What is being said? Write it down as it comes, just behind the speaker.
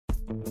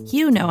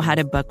You know how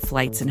to book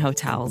flights and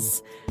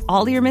hotels.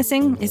 All you're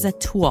missing is a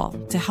tool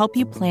to help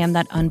you plan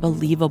that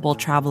unbelievable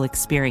travel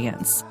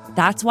experience.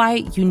 That's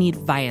why you need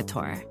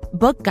Viator.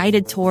 Book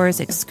guided tours,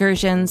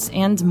 excursions,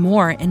 and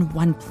more in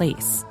one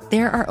place.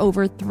 There are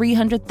over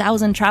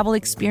 300,000 travel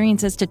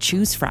experiences to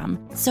choose from,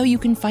 so you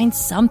can find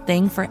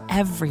something for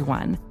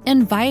everyone.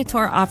 And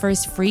Viator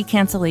offers free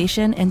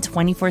cancellation and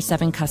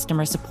 24/7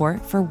 customer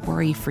support for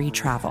worry-free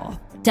travel.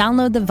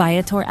 Download the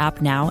Viator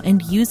app now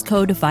and use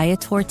code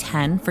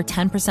Viator10 for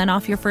 10%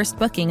 off your first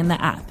booking in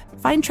the app.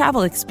 Find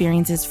travel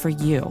experiences for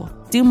you.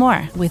 Do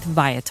more with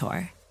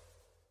Viator.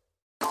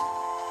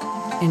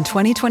 In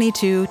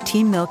 2022,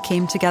 Team Milk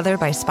came together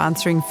by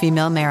sponsoring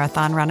female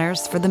marathon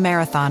runners for the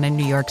marathon in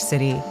New York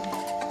City.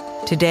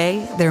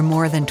 Today, they're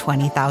more than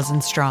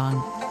 20,000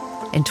 strong.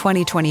 In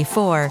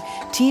 2024,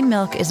 Team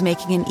Milk is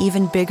making an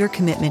even bigger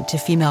commitment to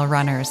female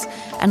runners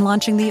and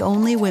launching the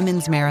only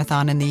women's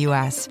marathon in the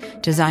U.S.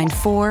 designed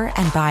for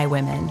and by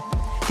women.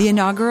 The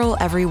inaugural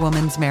Every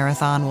Woman's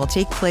Marathon will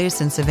take place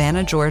in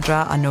Savannah,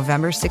 Georgia on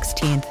November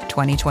 16th,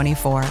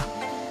 2024.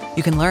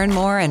 You can learn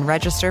more and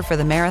register for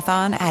the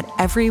marathon at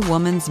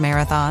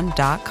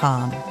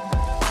everywomansmarathon.com.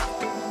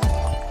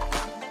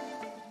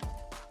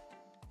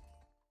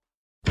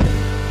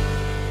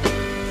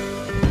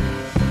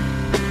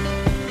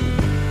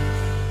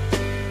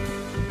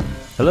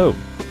 Hello,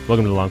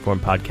 welcome to the Longform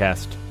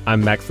Podcast.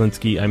 I'm Max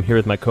Linsky. I'm here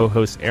with my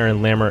co-hosts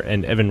Aaron Lammer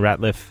and Evan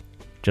Ratliff.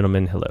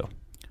 Gentlemen, hello.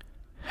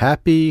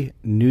 Happy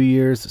New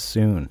Year's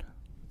soon.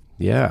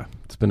 Yeah,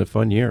 it's been a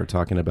fun year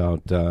talking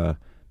about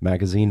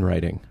magazine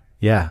writing.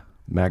 Yeah.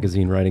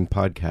 Magazine writing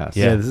podcast.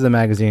 Yeah, this is a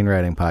magazine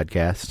writing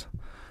podcast.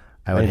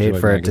 I would hate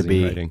for it to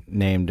be writing.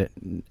 Named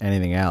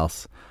anything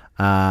else.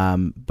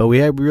 But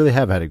we really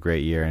have had a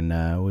great year,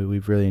 and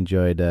we've really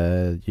enjoyed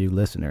you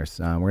listeners.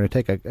 We're going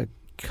to take a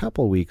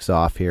couple weeks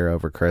off here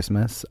over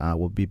Christmas.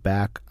 We'll be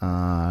back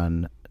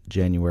on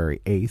January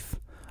 8th.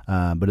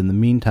 But in the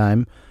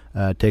meantime,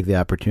 take the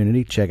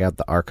opportunity, check out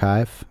the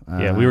archive.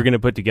 Yeah, we were going to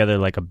put together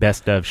like a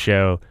best of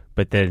show,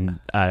 but then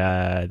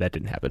that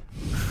didn't happen.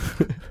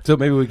 So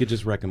maybe we could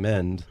just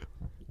recommend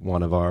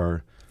one of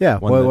our... Yeah,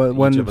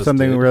 one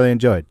something we really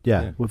enjoyed.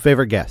 Yeah. Well,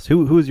 favorite guest.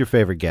 Who's your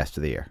favorite guest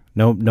of the year?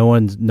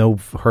 No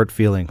hurt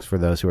feelings for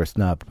those who are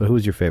snubbed, but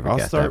who's your favorite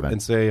guest? I'll start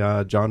and say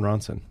John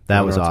Ronson.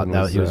 That was awesome.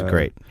 He was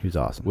great. He was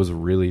awesome. Was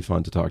really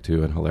fun to talk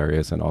to and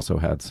hilarious, and also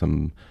had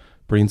some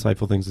pretty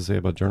insightful things to say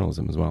about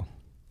journalism as well.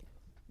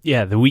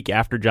 Yeah, the week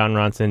after John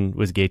Ronson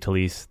was Gay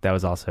Talese. That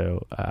was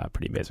also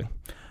pretty amazing.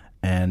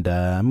 And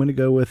I'm going to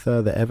go with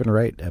the Evan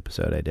Wright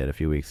episode I did a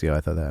few weeks ago.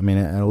 I thought that,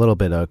 a little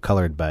bit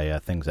colored by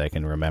things I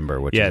can remember,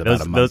 which is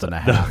about a month and a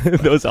half.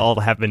 Those all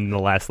happened in the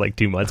last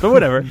 2 months, but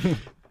whatever.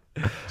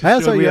 I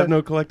also we have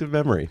no collective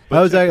memory.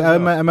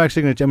 I'm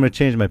actually going to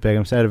change my pick.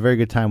 I had a very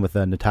good time with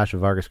Natasha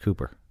Vargas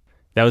Cooper.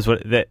 That was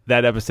that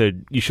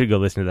episode. You should go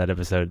listen to that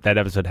episode. That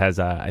episode has,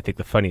 I think,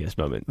 the funniest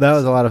moment. That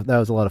was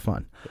a lot of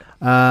fun.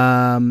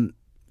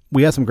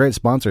 We got some great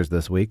sponsors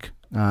this week.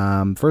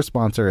 First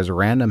sponsor is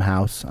Random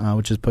House,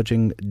 which is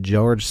pushing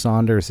George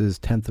Saunders'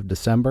 10th of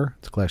December.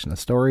 It's a collection of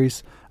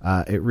stories.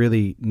 It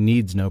really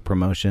needs no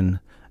promotion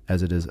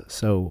as it is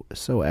so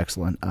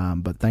excellent.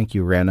 But thank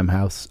you, Random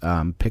House.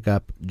 Pick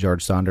up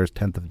George Saunders'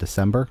 10th of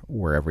December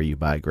wherever you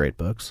buy great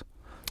books.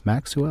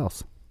 Max, who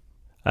else?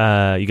 You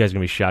guys are going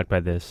to be shocked by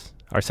this.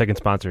 Our second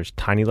sponsor is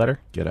Tiny Letter.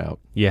 Get out.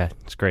 Yeah,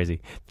 it's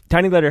crazy.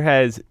 Tiny Letter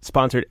has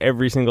sponsored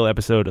every single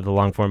episode of the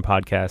Longform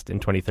Podcast in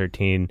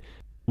 2013.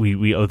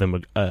 We owe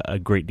them a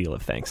great deal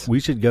of thanks.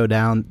 We should go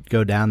down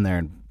there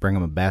and bring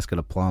them a basket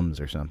of plums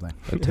or something.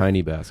 A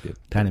tiny basket.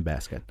 Tiny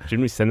basket.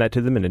 Shouldn't we send that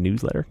to them in a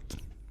newsletter?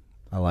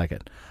 I like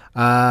it.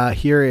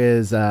 Here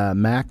is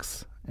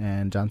Max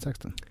and John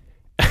Sexton.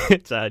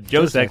 It's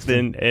Joe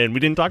Sexton, and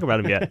we didn't talk about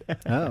him yet.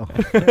 Oh.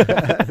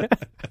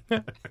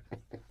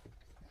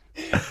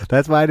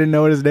 That's why I didn't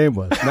know what his name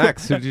was.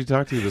 Max, who did you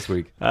talk to this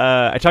week?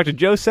 I talked to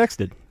Joe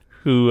Sexton,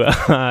 who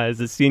is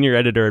a senior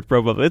editor at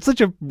ProPublica. It's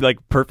such a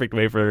perfect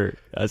way for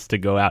us to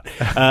go out.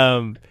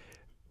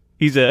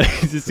 He's a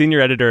senior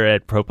editor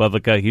at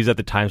ProPublica. He was at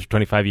the Times for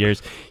 25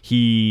 years.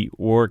 He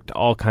worked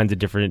all kinds of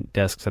different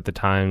desks at the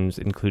Times,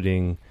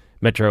 including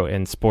Metro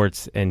and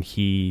Sports, and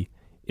he,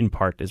 in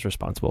part, is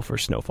responsible for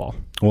Snowfall.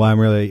 Well, I'm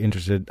really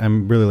interested.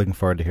 I'm really looking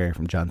forward to hearing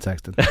from John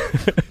Sexton.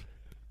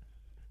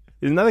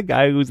 Isn't that the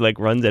guy who's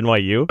runs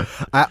NYU?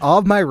 All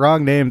of my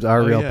wrong names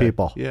are real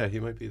people. Yeah, he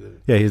might be the...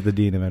 Yeah, he's the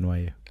dean of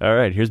NYU. All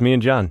right, here's me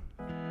and John.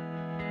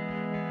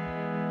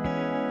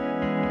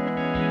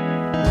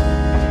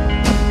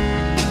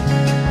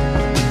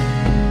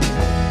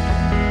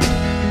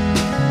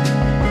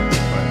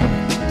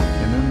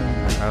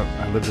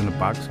 I lived in a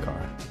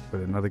boxcar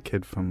with another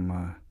kid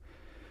from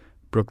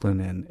Brooklyn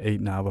and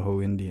 8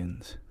 Navajo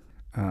Indians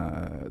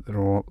that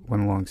all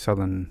went along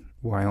southern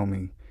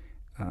Wyoming.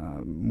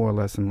 More or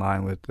less in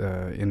line with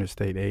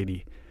Interstate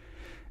 80.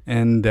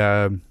 And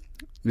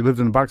we lived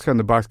in a boxcar, and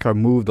the boxcar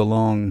moved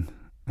along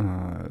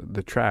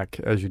the track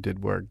as you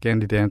did work.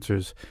 Gandy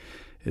dancers,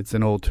 it's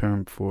an old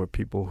term for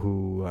people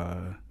who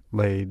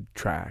laid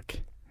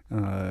track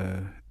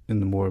in in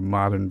the more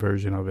modern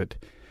version of it,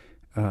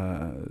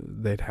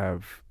 they'd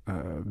have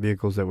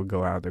vehicles that would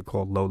go out. They're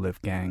called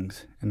low-lift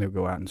gangs, and they'd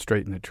go out and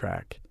straighten the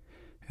track.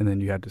 And then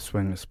you had to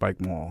swing a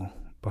spike maul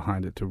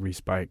behind it to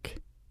respike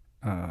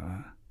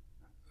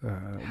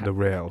the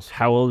rails.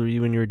 How old were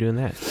you when you were doing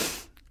that?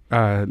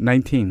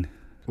 19.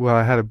 Well,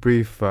 I had a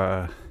brief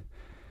and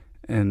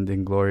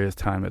inglorious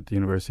time at the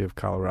University of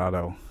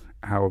Colorado.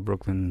 How a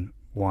Brooklyn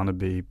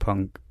wannabe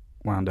punk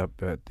wound up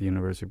at the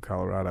University of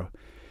Colorado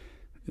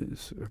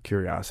is a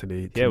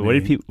curiosity to Yeah, me what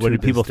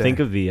did people day. think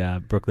of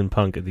the Brooklyn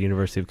punk at the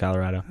University of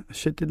Colorado?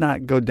 Shit did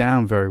not go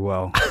down very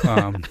well.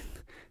 Coming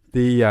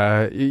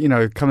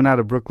out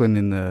of Brooklyn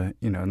in the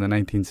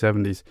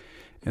 1970s,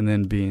 and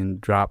then being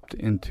dropped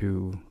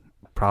into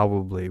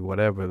probably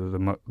whatever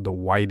the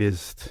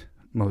whitest,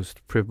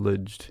 most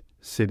privileged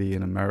city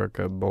in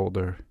America,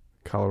 Boulder,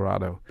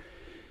 Colorado,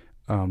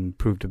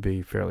 proved to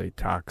be fairly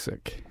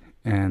toxic.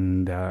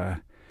 And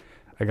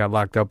I got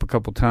locked up a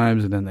couple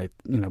times, and then they,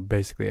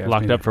 basically asked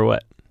Locked me up for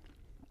what?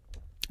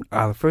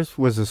 The first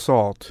was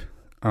assault,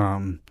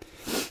 and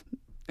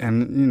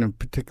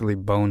particularly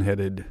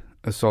boneheaded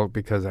assault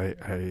because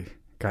I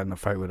got in a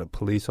fight with a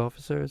police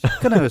officer. So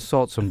I'm gonna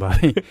assault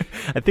somebody.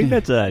 I think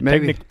that's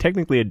Maybe.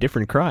 technically a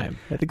different crime.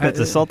 I think that's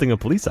assaulting a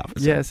police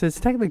officer. Yes, it's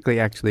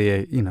technically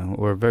actually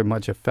or very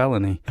much a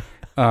felony.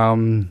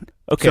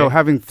 Okay. So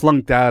having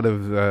flunked out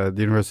of the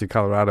University of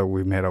Colorado,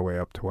 we made our way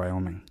up to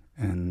Wyoming,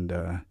 and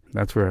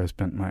that's where I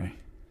spent my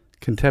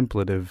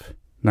contemplative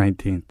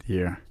 19th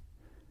year,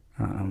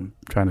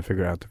 trying to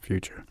figure out the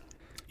future.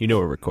 You know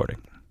we're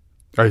recording.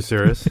 Are you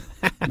serious?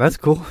 That's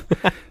cool.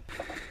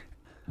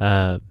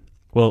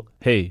 Well,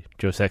 hey,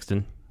 Joe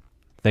Sexton,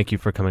 thank you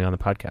for coming on the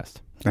podcast.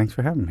 Thanks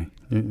for having me.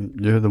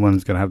 You're the one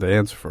who's going to have to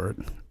answer for it.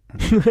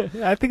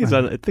 I think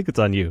it's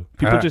on you.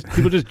 People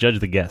just judge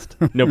the guest.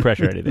 No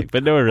pressure or anything,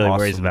 but no one really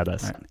worries Awesome. about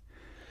us.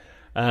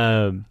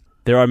 Right.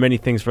 There are many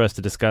things for us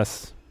to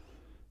discuss.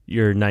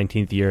 Your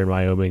 19th year in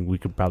Wyoming, we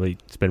could probably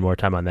spend more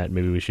time on that.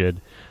 Maybe we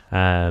should.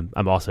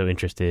 I'm also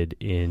interested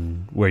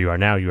in where you are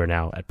now. You are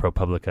now at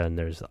ProPublica, and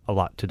there's a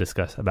lot to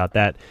discuss about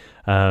that.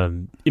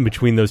 In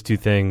between those two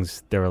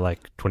things, there were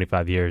like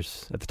 25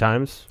 years at the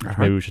Times.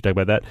 Maybe we should talk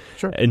about that.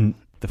 Sure. And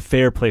the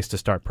fair place to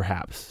start,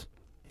 perhaps,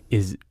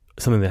 is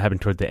something that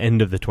happened toward the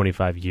end of the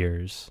 25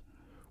 years,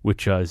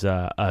 which was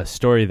a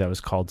story that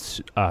was called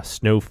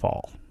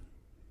Snowfall,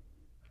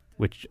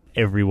 which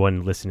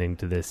everyone listening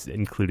to this,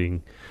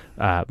 including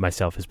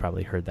myself, has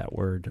probably heard that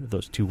word,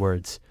 those two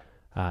words,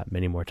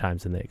 many more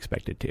times than they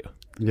expected to.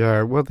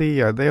 Yeah, well,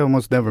 they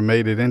almost never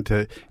made it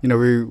into.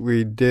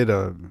 We did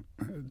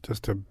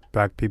just to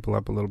back people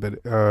up a little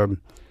bit.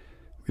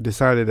 We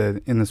decided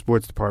that in the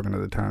sports department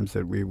of the Times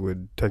that we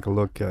would take a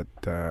look at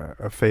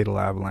a fatal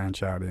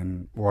avalanche out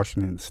in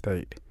Washington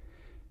State.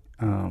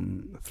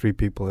 3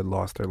 people had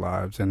lost their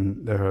lives,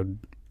 and there had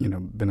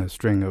been a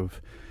string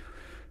of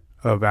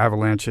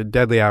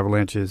deadly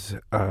avalanches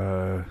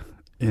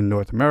in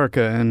North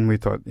America, and we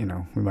thought,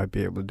 we might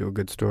be able to do a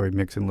good story,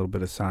 mixing a little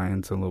bit of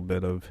science, a little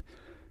bit of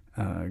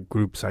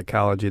group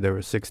psychology. There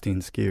were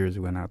 16 skiers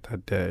who went out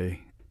that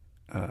day.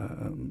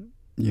 A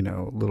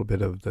little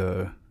bit of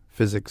the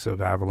physics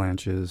of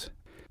avalanches.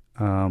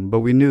 But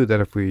we knew that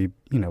if we,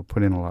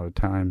 put in a lot of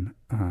time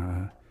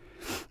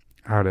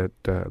out at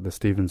the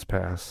Stevens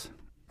Pass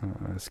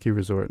ski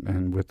resort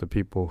and with the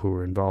people who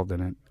were involved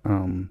in it,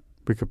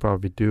 we could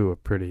probably do a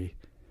pretty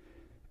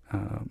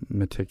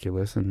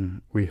meticulous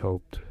and we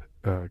hoped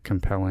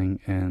compelling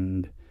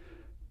and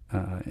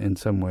in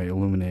some way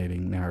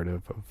illuminating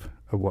narrative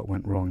of what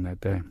went wrong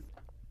that day.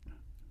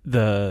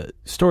 The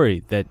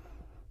story that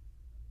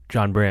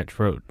John Branch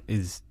wrote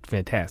is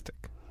fantastic,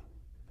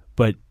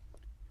 but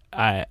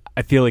I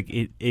feel like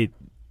it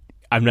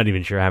I'm not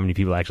even sure how many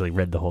people actually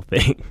read the whole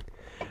thing.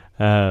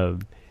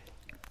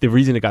 The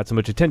reason it got so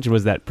much attention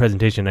was that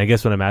presentation. I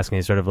guess what I'm asking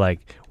is sort of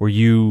like,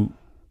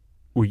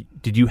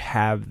 did you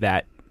have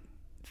that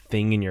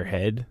thing in your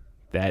head,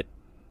 that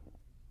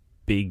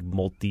big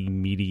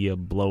multimedia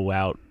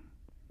blowout,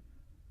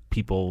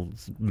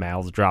 people's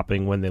mouths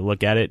dropping when they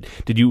look at it?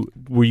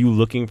 Were you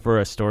looking for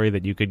a story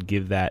that you could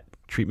give that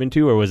treatment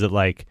to, or was it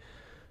like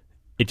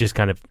it just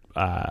kind of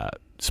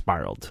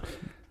spiraled?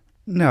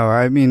 No,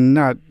 I mean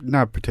not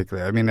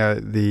particularly. I mean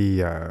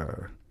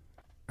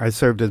I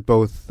served as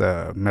both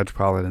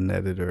metropolitan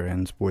editor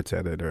and sports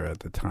editor at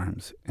the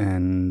Times,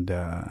 and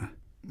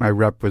my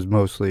rep was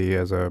mostly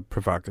as a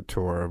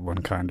provocateur of one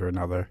kind or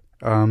another,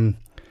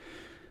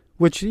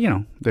 which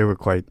they were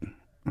quite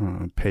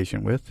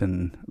patient with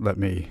and let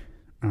me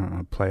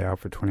play out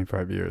for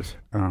 25 years.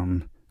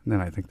 Then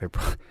I think they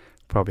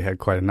probably had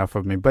quite enough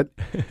of me. But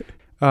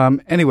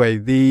anyway,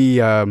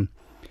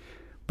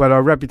 but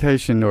our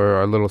reputation or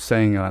our little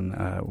saying on,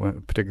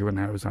 particularly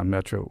when I was on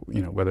Metro,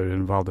 whether it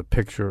involved a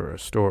picture or a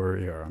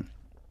story or a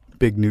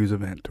big news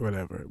event or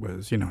whatever, it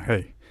was,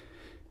 hey,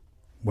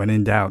 when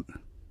in doubt,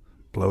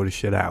 blow the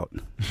shit out.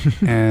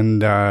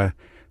 And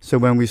so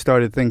when we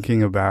started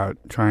thinking about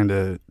trying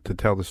to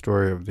tell the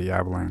story of the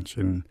avalanche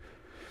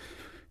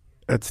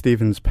at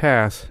Stevens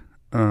Pass,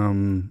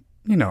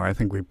 I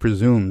think we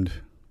presumed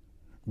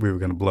we were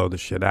going to blow the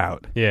shit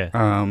out. Yeah.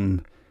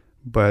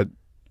 But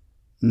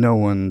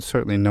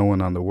certainly no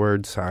one on the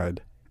word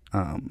side,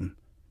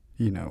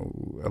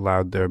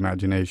 allowed their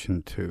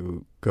imagination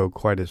to go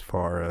quite as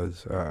far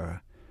as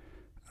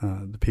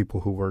the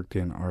people who worked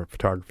in our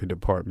photography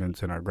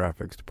departments and our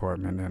graphics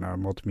department and our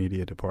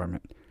multimedia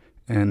department.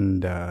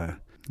 And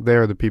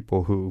they're the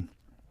people who,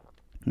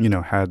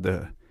 had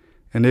the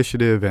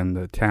initiative and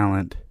the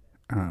talent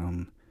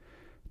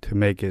to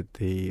make it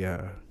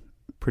the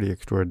pretty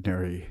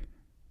extraordinary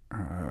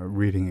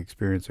reading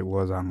experience it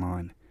was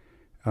online.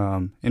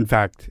 In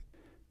fact,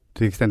 to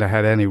the extent I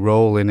had any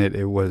role in it,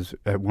 it was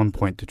at one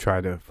point to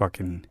try to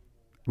fucking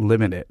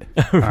limit it.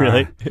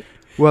 Really?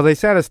 Well, they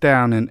sat us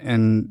down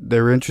and they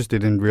were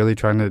interested in really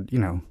trying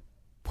to,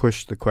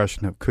 push the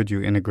question of could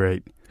you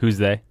integrate. Who's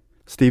they?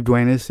 Steve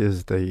Duenas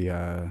is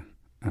the,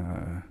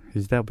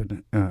 he's now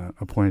been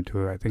appointed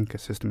to, I think,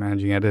 assistant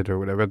managing editor or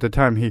whatever. At the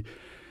time,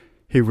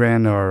 he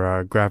ran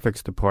our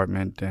graphics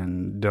department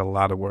and did a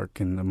lot of work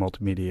in the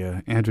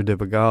multimedia. Andrew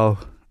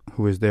DeVagal,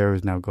 who was there,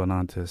 who's now gone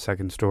on to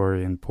Second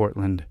Story in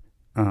Portland,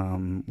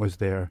 was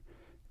there.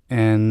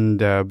 And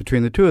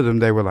between the two of them,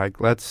 they were like,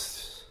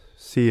 let's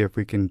see if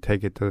we can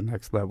take it to the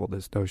next level,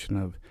 this notion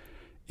of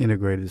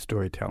integrated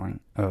storytelling,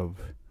 of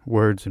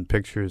words and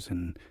pictures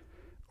and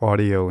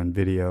audio and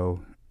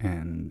video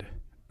and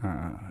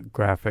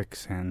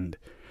graphics. And,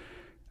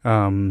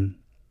 I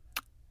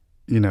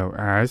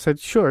said,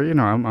 sure,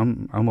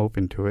 I'm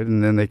open to it.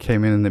 And then they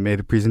came in and they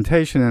made a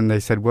presentation and they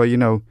said,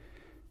 well,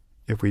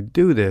 if we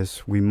do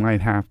this, we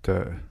might have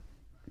to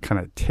kind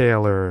of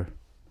tailor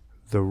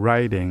the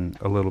writing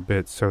a little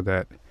bit so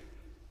that,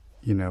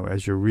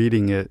 as you're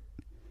reading it,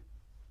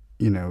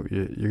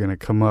 you're going to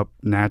come up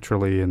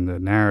naturally in the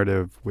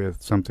narrative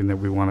with something that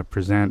we want to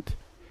present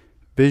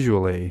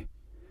visually.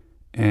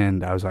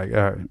 And I was like,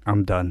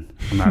 I'm done.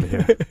 I'm out of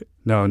here.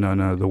 No.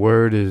 The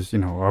word is,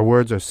 our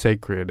words are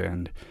sacred,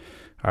 and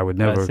I would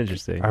never, That's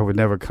interesting. I would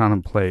never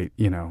contemplate,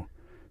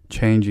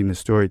 changing the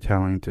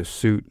storytelling to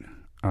suit,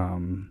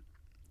 some,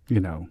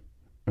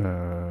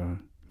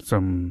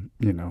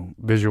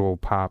 visual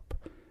pop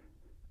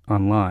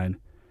online.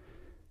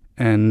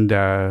 And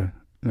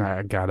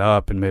I got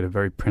up and made a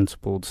very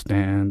principled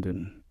stand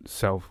and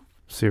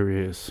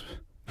self-serious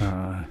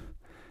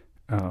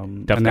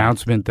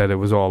announcement that it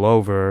was all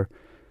over.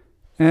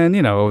 And,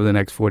 over the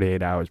next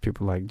 48 hours,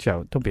 people were like,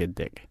 Joe, don't be a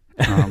dick.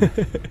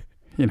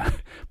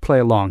 Play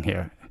along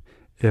here.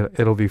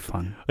 It'll be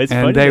fun. It's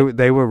and funny.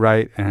 they were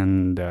right,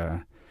 and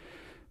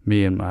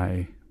me and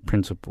my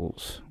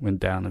principles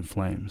went down in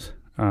flames.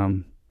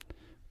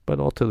 But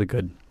all to the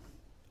good.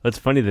 It's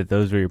funny that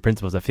those were your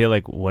principles. I feel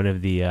like one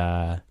of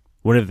the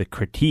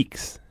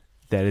critiques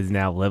that is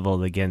now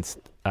leveled against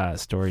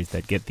stories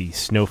that get the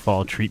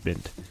Snowfall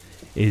treatment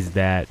is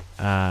that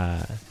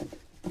the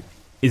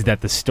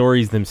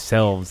stories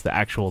themselves, the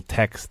actual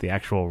text, the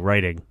actual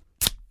writing,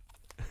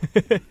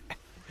 the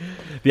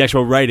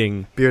actual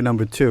writing. Beer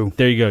number 2.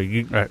 There you go.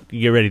 You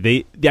get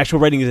ready. The actual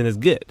writing isn't as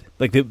good.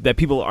 Like that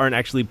people aren't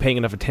actually paying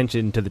enough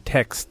attention to the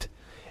text,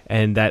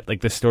 and that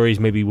like the stories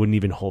maybe wouldn't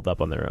even hold up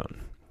on their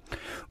own.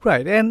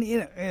 Right, and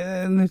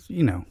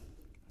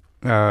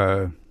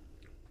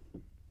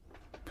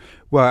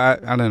well,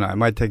 I don't know. I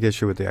might take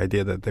issue with the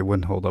idea that they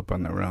wouldn't hold up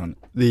on their own.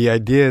 The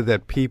idea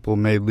that people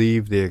may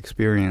leave the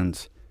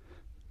experience,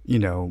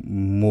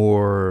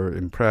 more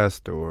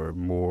impressed or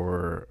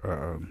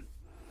more,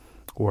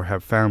 or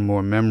have found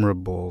more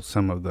memorable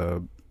some of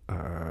the,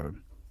 the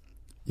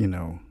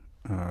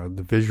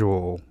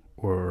visual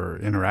or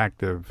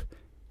interactive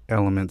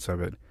elements of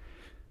it.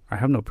 I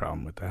have no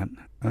problem with that.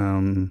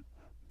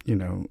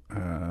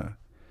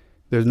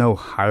 There's no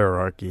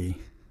hierarchy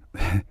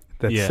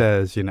that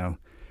says,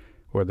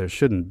 or there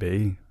shouldn't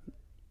be,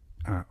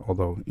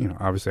 although,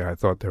 obviously I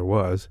thought there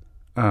was,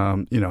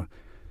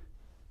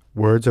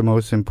 words are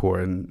most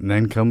important, and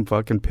then come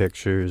fucking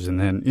pictures, and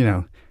then,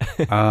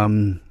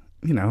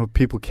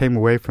 people came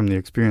away from the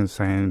experience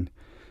saying,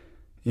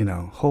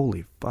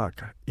 holy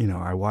fuck,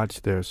 I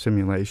watched their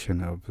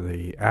simulation of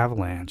the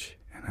avalanche,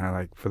 and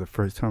I for the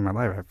first time in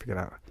my life, I figured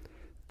out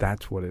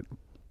that's what it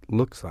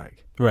looks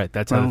like. Right,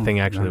 that's how the thing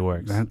actually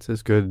works. That's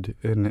as good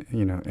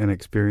an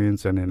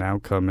experience and an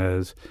outcome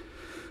as,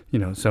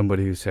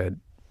 somebody who said,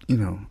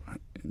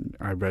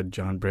 I read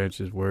John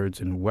Branch's words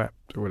and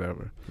wept or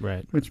whatever.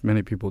 Right. Which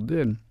many people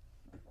did.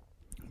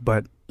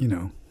 But,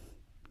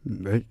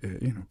 they,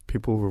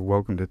 people were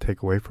welcome to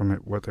take away from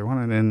it what they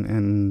wanted.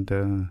 And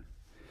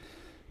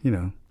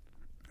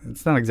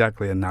it's not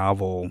exactly a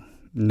novel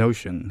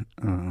notion,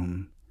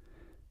 from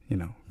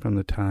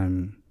the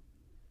time,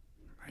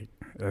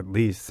 at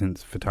least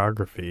since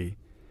photography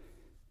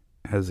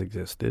has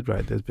existed,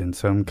 right? There's been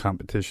some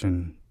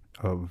competition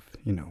of,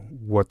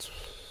 what's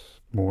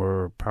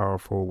more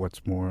powerful,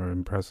 what's more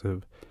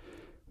impressive,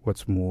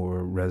 what's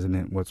more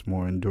resonant, what's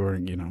more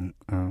enduring,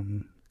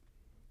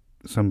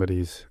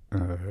 somebody's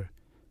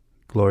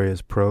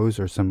glorious prose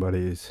or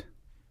somebody's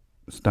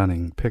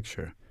stunning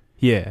picture.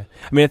 Yeah.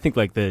 I mean, I think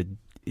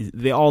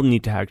they all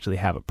need to actually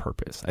have a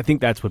purpose. I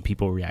think that's what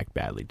people react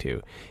badly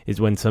to,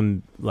 is when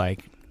some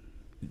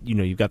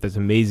you've got this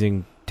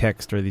amazing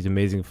text or these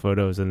amazing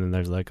photos, and then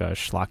there's like a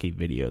schlocky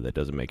video that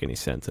doesn't make any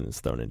sense and is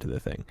thrown into the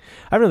thing.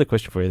 I have another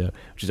question for you though,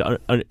 which is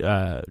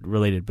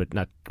related but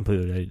not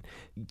completely related.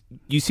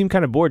 You seem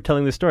kind of bored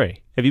telling the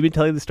story. Have you been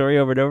telling the story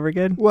over and over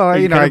again? Well,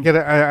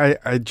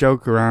 I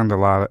joke around a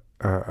lot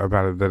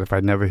about it, that if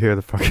I never hear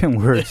the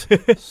fucking words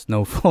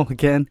snowfall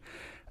again,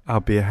 I'll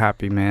be a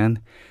happy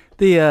man.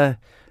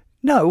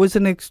 No, it was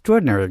an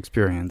extraordinary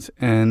experience,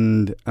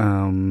 and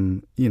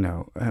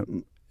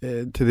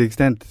to the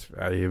extent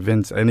I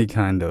evince any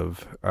kind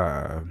of,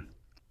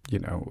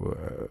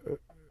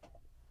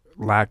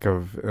 lack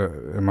of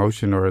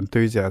emotion or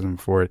enthusiasm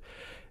for it,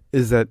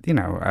 is that,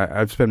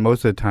 I've spent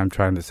most of the time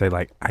trying to say,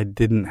 like, I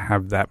didn't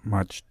have that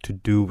much to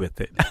do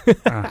with it.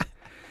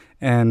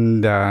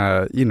 And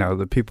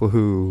the people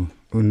who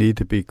need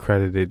to be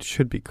credited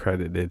should be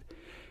credited.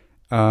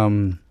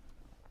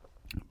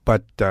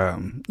 But some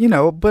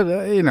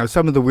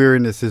of the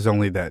weariness is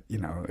only that,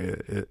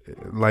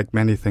 like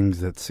many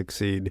things that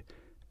succeed,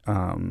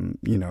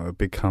 it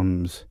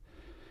becomes,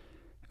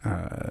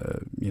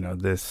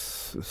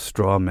 this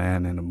straw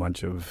man and a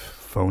bunch of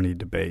phony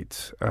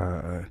debates.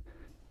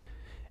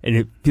 And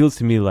it feels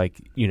to me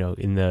like,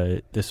 in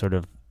the sort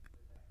of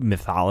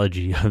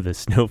mythology of the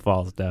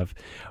snowfall stuff,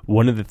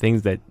 one of the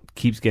things that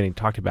keeps getting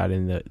talked about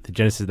in the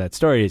genesis of that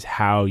story is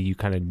how you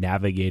kind of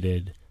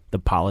navigated the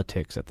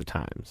politics at the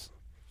times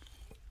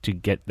to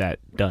get that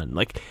done.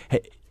 Like,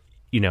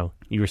 you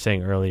were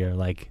saying earlier,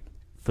 like,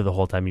 for the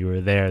whole time you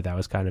were there, that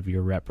was kind of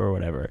your rep or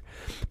whatever.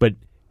 But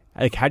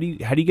like, how do you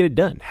get it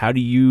done? How do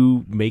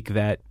you make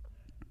that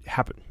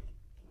happen?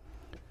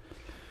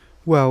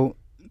 Well,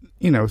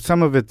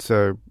 some of it's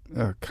a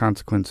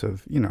consequence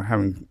of,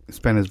 having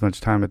spent as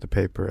much time at the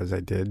paper as I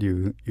did.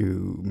 You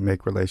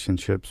make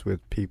relationships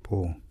with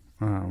people,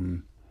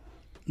 who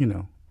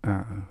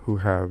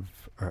have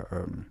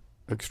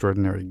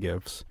extraordinary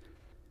gifts.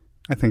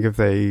 I think if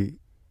they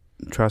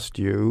trust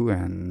you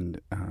and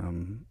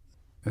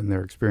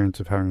their experience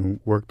of having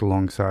worked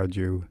alongside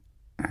you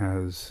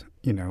has,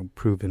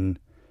 proven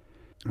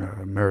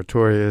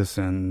meritorious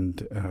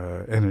and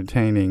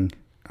entertaining,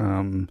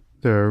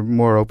 they're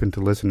more open to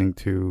listening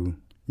to,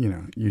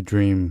 you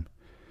dream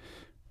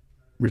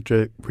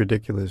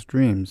ridiculous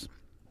dreams.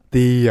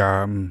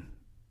 The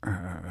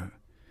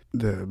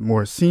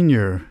more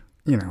senior,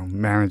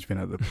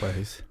 management of the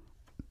place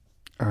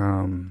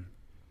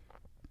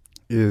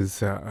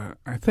is,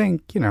 I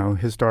think,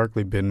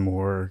 historically been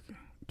more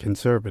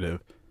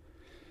conservative.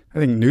 I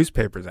think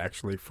newspapers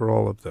actually, for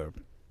all of the,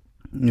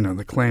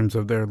 the claims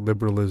of their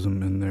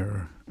liberalism and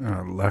their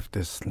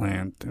leftist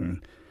slant,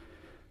 and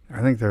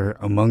I think they're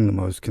among the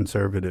most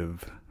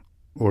conservative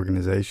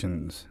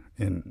organizations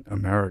in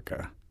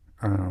America.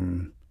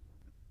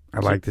 I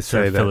like to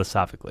say that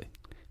philosophically.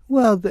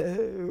 Well,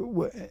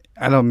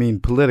 I don't mean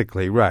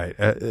politically, right?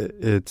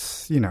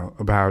 It's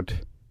about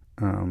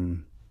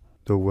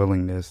the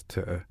willingness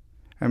to.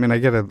 I mean, I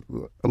get a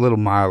little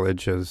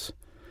mileage as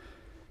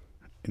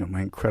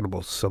my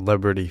incredible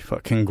celebrity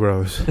fucking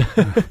grows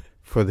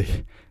for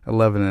the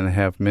 11 and a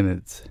half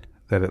minutes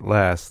that it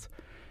lasts.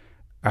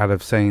 Out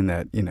of saying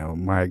that,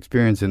 my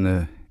experience in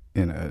a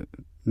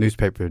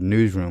newspaper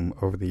newsroom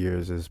over the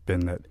years has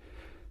been that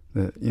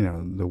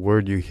the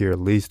word you hear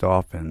least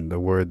often, the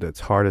word that's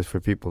hardest for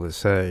people to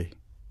say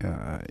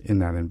in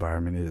that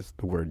environment is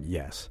the word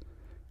yes.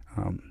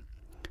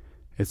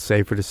 It's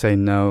safer to say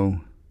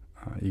no.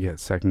 You get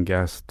second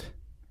guessed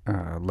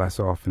less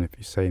often if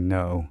you say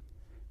no.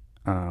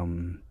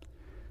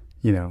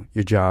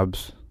 Your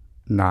job's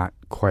not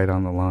quite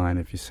on the line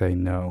if you say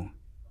no.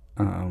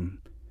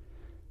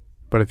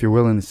 But if you're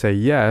willing to say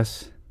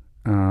yes,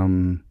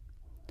 and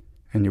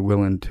you're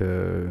willing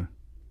to,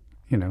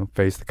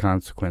 face the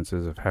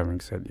consequences of having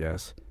said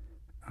yes,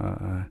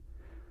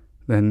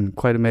 then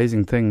quite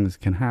amazing things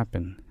can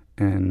happen.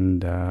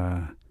 And,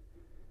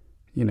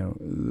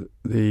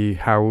 the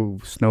how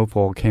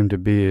Snowfall came to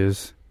be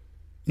is,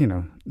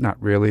 not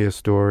really a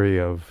story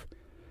of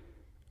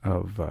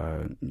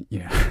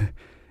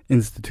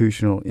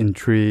institutional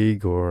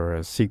intrigue or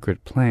a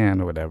secret plan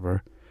or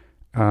whatever.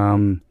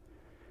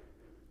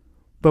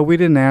 But we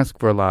didn't ask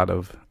for a lot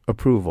of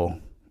approval.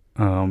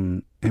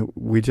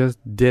 We just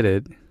did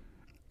it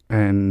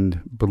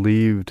and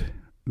believed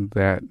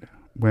that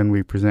when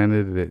we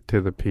presented it to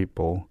the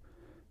people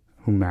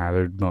who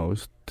mattered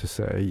most to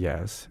say,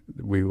 yes,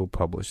 we will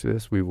publish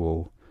this, we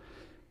will,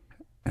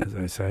 as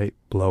I say,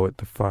 blow it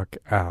the fuck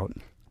out,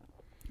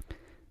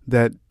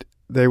 that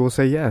they will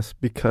say yes,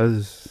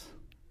 because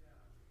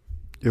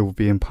it will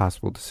be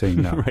impossible to say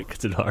no. Right,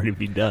 because it'll already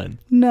be done.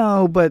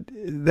 No, but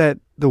that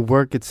the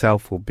work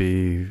itself will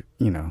be,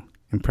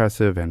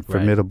 impressive and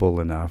formidable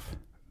enough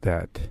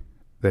that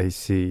they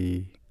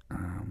see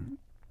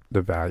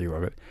the value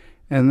of it.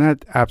 And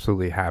that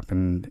absolutely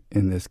happened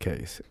in this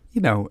case.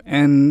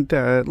 And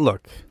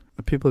look,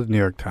 the people at the New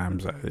York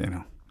Times,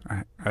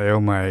 I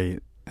owe my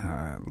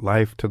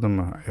life to them.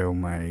 I owe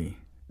my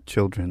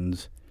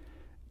children's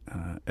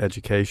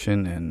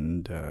education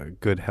and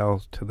good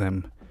health to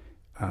them.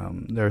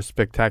 They're a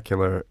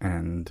spectacular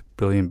and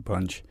brilliant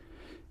bunch,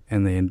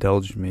 and they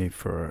indulged me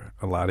for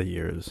a lot of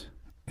years,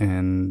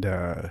 and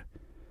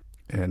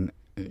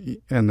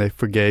they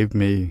forgave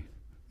me,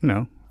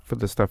 for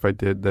the stuff I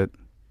did that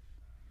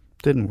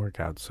didn't work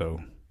out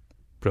so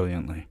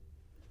brilliantly.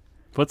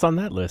 What's on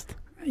that list?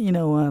 You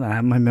know what?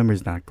 My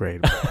memory's not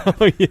great.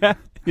 Oh, yeah?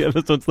 Yeah,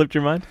 this one slipped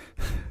your mind?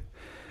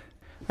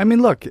 I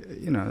mean, look,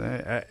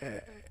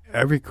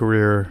 every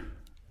career,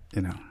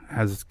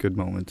 has its good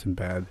moments and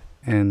bad.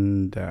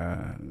 And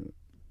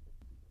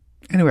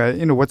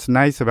anyway, what's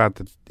nice about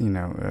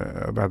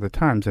the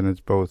Times, and it's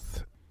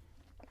both,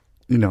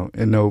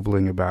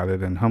 ennobling about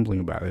it and humbling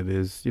about it,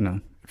 is,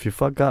 if you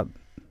fuck up,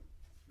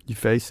 you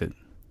face it.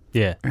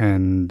 Yeah.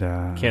 And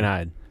can't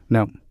hide.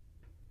 No.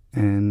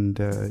 And,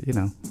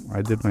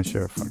 I did my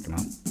share of fucking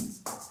up.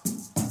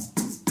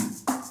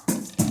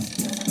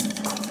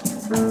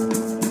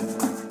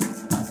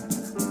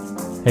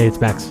 Hey,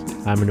 it's Max.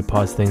 I'm going to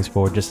pause things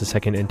for just a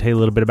second and tell you a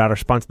little bit about our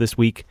sponsor this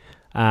week,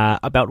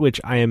 about which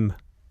I am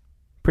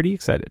pretty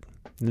excited.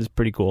 This is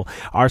pretty cool.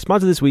 Our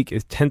sponsor this week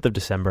is 10th of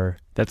December.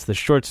 That's the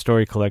short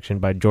story collection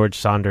by George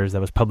Saunders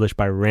that was published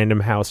by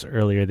Random House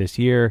earlier this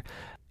year.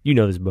 You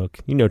know this book.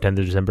 You know 10th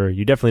of December.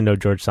 You definitely know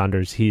George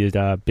Saunders. He has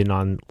been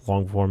on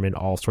long form in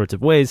all sorts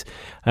of ways.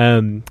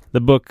 The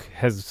book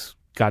has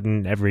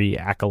gotten every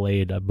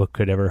accolade a book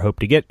could ever hope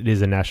to get. It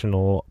is a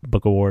National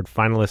Book Award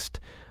finalist.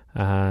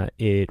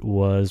 It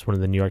was one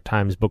of the New York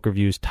Times Book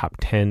Review's top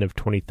 10 of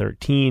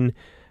 2013.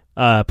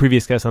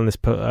 Previous guest on this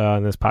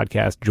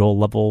podcast, Joel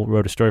Lovell,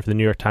 wrote a story for the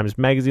New York Times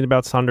Magazine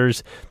about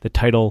Saunders. The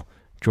title,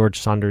 George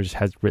Saunders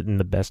has written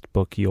the best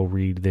book you'll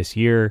read this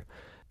year.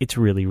 It's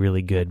really,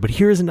 really good. But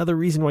here's another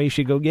reason why you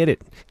should go get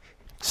it.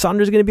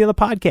 Saunders is going to be on the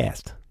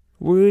podcast.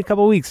 In a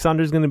couple of weeks,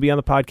 Saunders is going to be on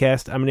the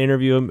podcast. I'm going to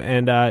interview him,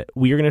 and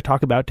we are going to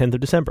talk about 10th of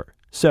December.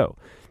 So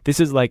this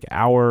is like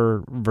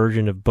our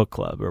version of book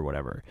club or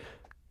whatever.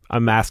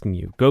 I'm asking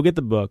you, go get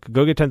the book,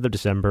 go get 10th of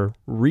December,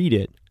 read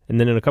it, and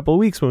then in a couple of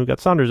weeks when we've got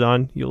Saunders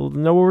on, you'll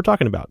know what we're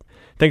talking about.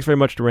 Thanks very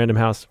much to Random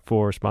House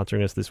for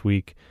sponsoring us this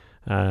week.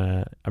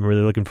 I'm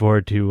really looking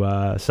forward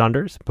to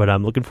Saunders, but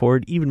I'm looking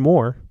forward even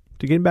more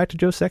to getting back to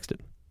Joe Sexton.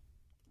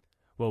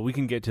 Well, we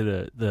can get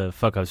to the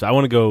fuck-ups. So I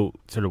want to go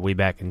sort of way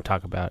back and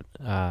talk about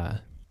how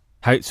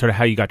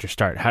you got your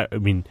start.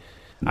 I'm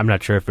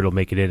not sure if it'll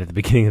make it in at the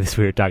beginning of this.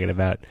 We were talking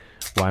about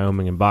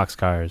Wyoming and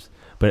boxcars,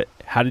 but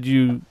how'd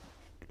you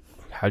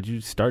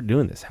start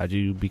doing this? How'd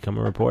you become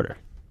a reporter?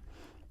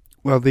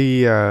 Well,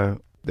 there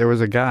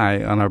was a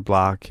guy on our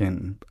block,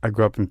 and I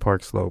grew up in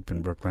Park Slope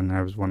in Brooklyn.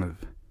 I was one of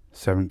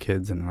 7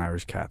 kids in an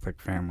Irish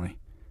Catholic family.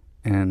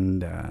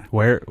 And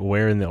where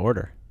in the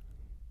order?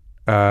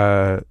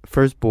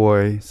 First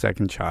boy,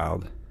 second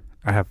child.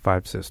 I have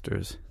 5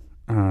 sisters,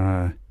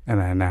 and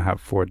I now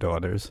have 4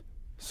 daughters.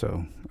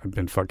 So I've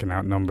been fucking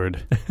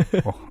outnumbered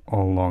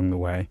all along the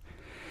way.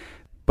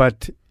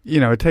 But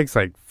it takes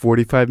like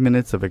 45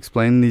 minutes of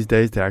explaining these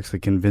days to actually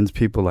convince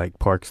people like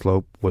Park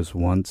Slope was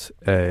once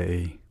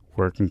a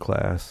working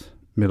class,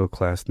 middle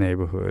class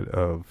neighborhood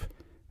of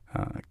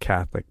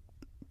Catholic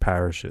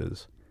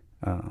parishes,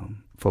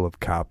 full of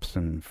cops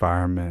and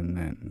firemen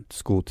and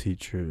school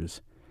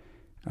teachers.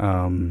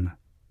 And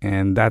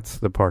that's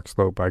the Park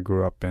Slope I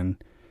grew up in,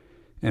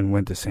 and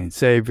went to St.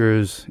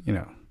 Saviour's.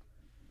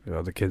 The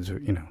other kids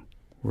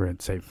were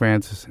at St.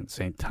 Francis and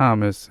St.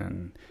 Thomas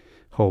and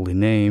Holy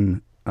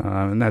Name.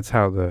 And that's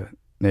how the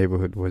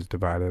neighborhood was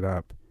divided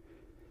up.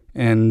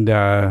 And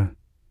there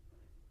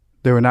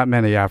were not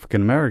many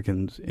African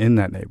Americans in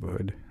that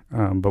neighborhood,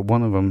 but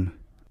one of them,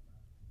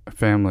 a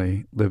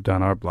family, lived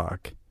on our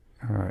block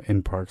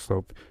in Park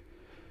Slope.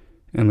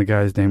 And the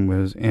guy's name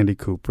was Andy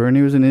Cooper, and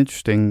he was an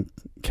interesting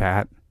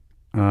cat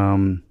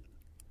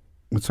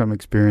with some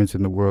experience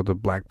in the world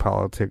of black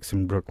politics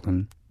in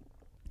Brooklyn.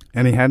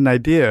 And he had an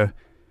idea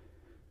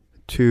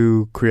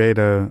to create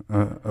a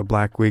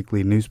black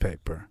weekly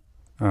newspaper.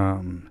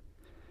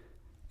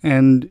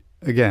 And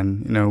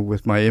again,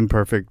 with my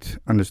imperfect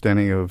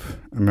understanding of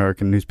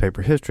American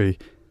newspaper history,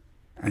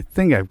 I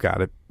think I've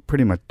got it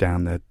pretty much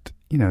down that,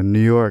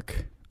 New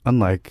York,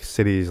 unlike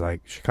cities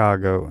like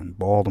Chicago and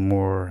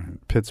Baltimore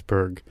and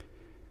Pittsburgh,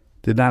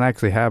 did not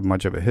actually have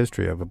much of a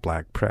history of a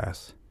black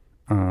press.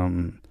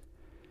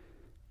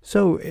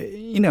 So,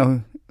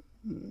 it's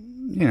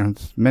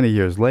many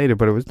years later,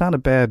 but it was not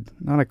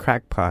a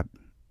crackpot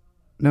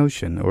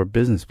notion or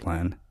business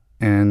plan.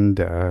 And,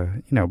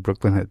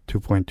 Brooklyn had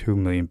 2.2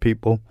 million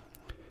people,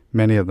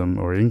 many of them,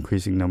 or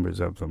increasing numbers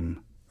of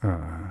them,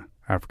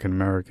 African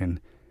American.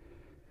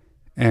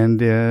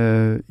 And,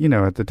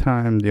 at the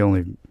time, the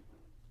only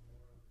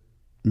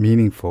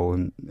meaningful,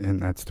 and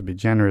that's to be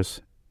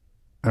generous,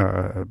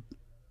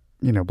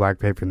 black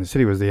paper in the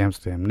city was the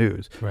Amsterdam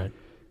News. Right.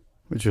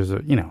 Which was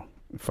a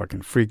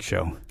fucking freak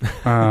show.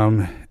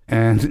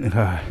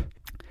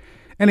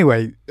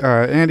 Anyway,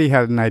 Andy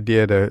had an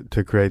idea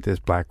to create this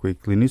black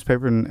weekly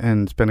newspaper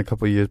and spent a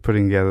couple of years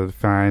putting together the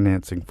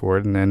financing for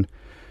it, and then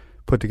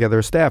put together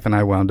a staff, and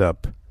I wound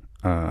up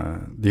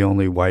the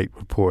only white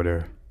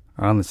reporter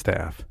on the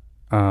staff.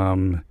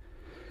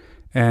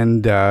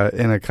 And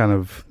in a kind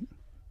of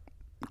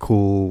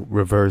cool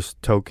reverse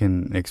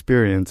token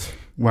experience,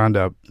 wound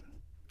up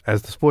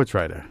as the sports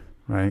writer,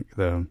 right?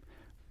 The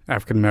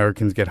African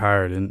Americans get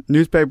hired in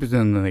newspapers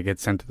and then they get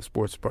sent to the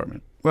sports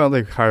department. Well,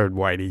 they hired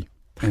Whitey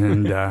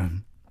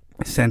and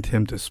sent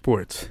him to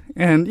sports.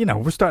 And,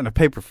 we're starting a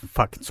paper from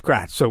fucking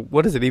scratch. So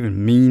what does it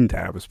even mean to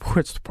have a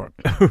sports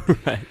department?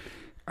 Right.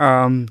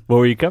 What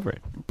were you covering?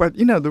 But,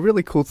 the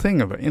really cool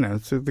thing of it,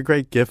 it's the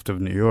great gift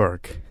of New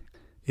York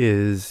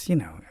is,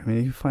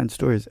 you find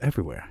stories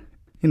everywhere.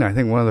 I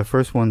think one of the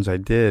first ones I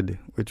did,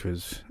 which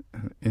was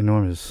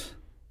enormous,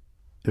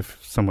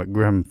 if somewhat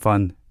grim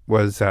fun,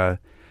 was there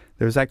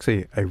was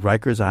actually a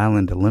Rikers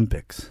Island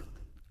Olympics.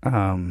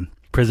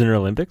 Prisoner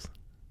Olympics?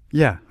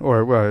 Yeah,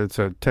 it's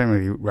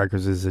technically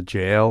Rikers is a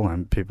jail,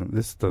 and people.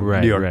 This is the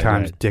New York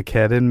Times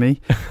dickhead in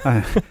me.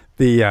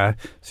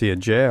 A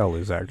jail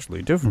is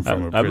actually different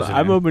from a prison.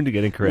 I'm open to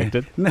getting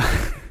corrected. No,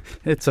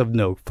 it's of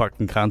no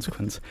fucking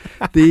consequence.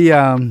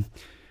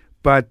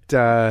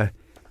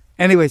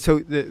 Anyway, so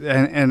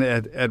and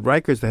at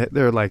Rikers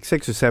there are like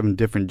 6 or 7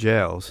 different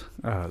jails.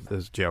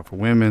 There's a jail for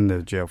women,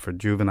 there's a jail for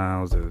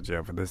juveniles, there's a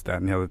jail for this, that,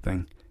 and the other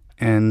thing,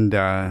 and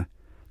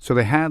so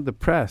they had the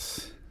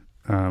press.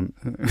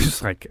 It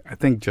was like, I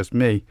think just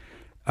me,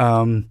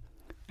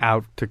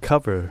 out to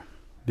cover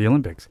the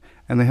Olympics.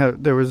 And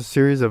there was a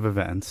series of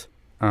events,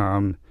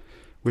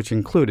 which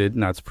included,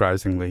 not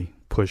surprisingly,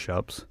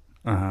 push-ups,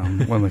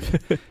 one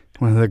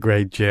of the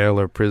great jail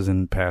or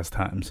prison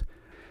pastimes.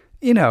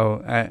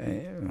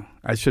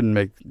 I shouldn't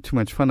make too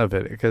much fun of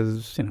it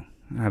because, it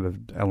had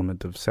an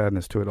element of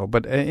sadness to it all.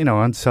 But,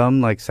 on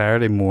some, like,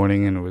 Saturday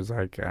morning, and it was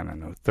like,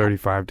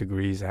 35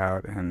 degrees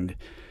out, and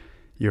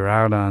you're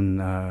out on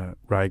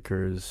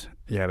Rikers.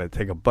 You had to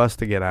take a bus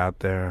to get out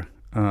there.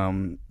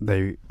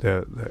 The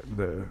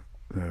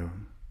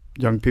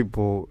young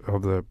people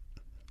of the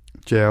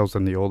jails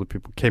and the older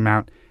people came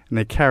out, and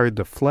they carried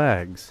the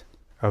flags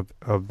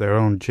of their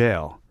own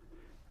jail.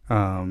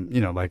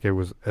 Like it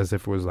was as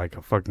if it was like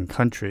a fucking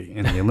country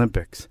in the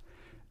Olympics,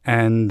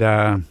 and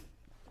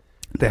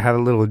they had a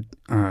little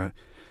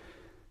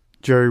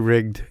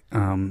jury-rigged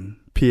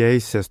PA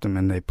system,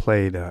 and they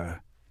played.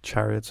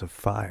 Chariots of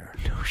Fire.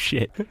 No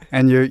shit.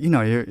 And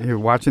you're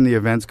watching the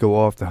events go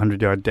off, the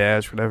 100-yard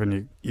dash, whatever,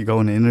 and you go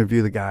and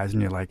interview the guys,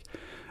 and you're like,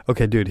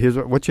 okay, dude,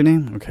 what's your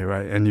name? Okay,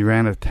 right. And you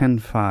ran a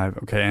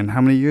 10.5. Okay, and how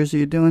many years are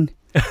you doing?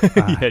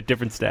 Yeah,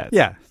 different stats.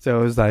 Yeah.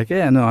 So it was like,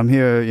 I'm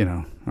here,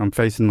 I'm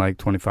facing like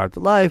 25 to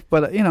life,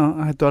 but,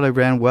 I thought I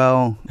ran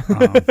well.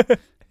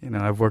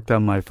 I've worked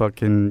on my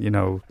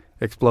fucking,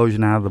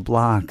 explosion out of the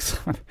blocks.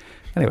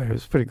 Anyway, it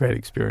was a pretty great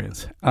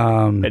experience.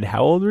 And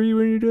how old were you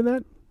when you were doing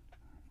that?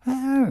 I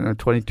don't know,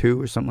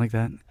 22 or something like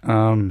that.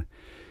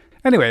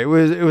 Anyway, it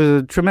was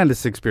a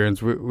tremendous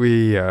experience.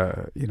 We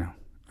were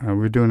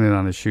doing it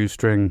on a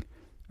shoestring.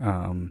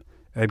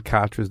 Ed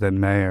Koch was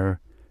then mayor.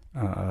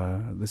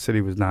 The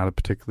city was not a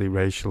particularly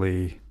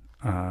racially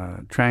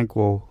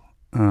tranquil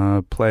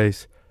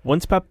place.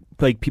 Once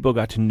people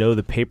got to know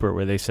the paper,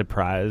 were they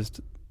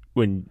surprised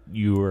when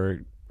you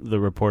were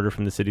the reporter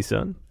from the City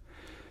Sun?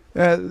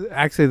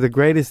 Actually, the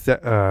greatest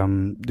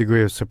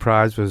degree of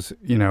surprise was,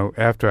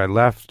 after I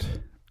left.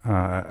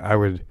 I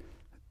was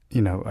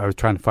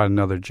trying to find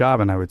another job,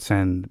 and I would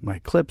send my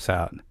clips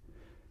out,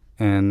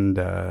 and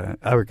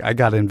I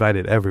got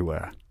invited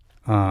everywhere.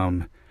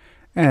 And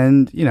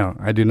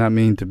I do not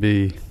mean to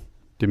be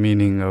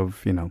demeaning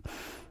of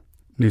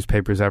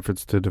newspapers'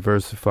 efforts to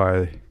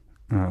diversify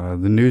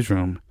the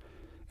newsroom,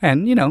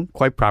 and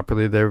quite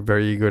properly, they're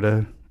very eager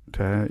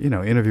to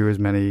interview as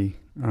many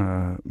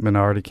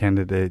minority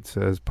candidates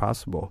as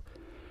possible,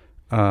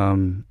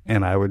 and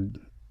I would.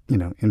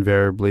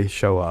 Invariably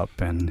show up,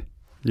 and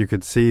you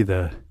could see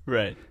the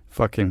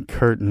fucking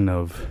curtain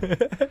of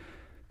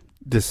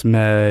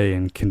dismay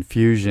and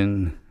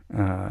confusion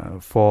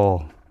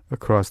fall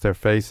across their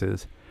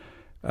faces,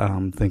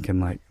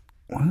 thinking like,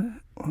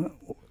 what?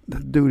 The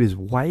dude is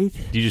white?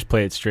 Do you just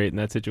play it straight in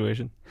that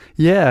situation?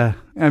 Yeah.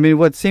 I mean,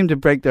 what seemed to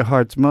break their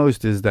hearts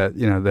most is that,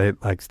 they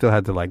still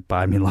had to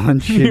buy me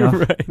lunch,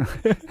 Right.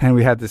 And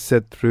we had to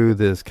sit through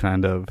this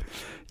kind of,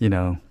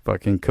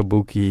 fucking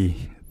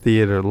kabuki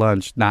theater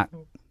lunch, not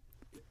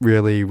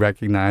really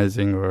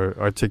recognizing or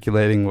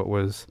articulating what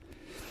was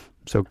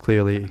so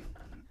clearly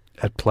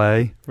at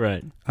play.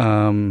 Right.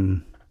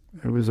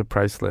 It was a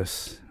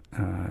priceless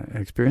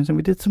experience, and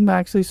we did some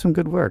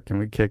good work, and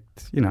we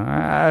kicked.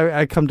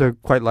 I come to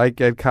quite like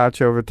Ed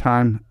Koch over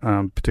time,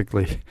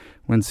 particularly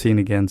when seen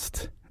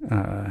against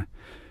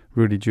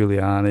Rudy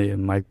Giuliani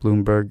and Mike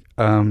Bloomberg.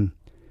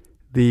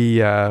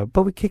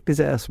 But we kicked his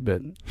ass a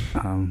bit,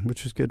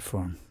 which was good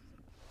for him.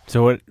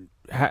 So what?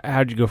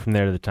 How'd you go from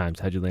there to the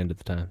Times? How'd you land at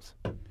the Times?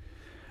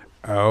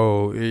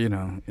 Oh,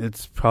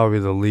 it's probably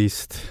the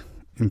least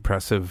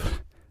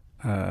impressive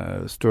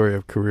story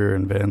of career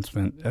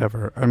advancement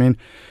ever. I mean,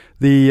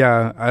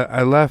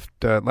 I left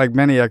like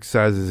many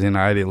exercises in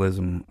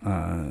idealism.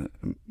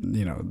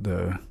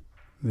 The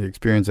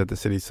experience at the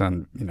City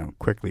Sun,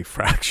 quickly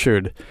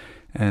fractured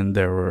and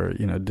there were,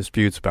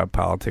 disputes about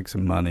politics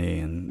and money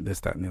and this,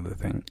 that, and the other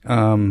thing.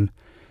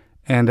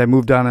 And I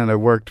moved on and I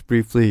worked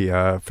briefly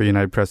for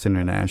United Press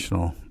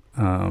International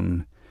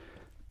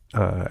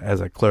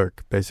as a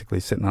clerk, basically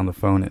sitting on the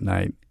phone at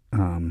night,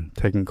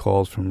 taking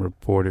calls from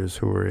reporters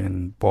who were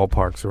in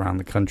ballparks around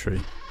the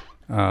country.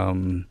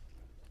 And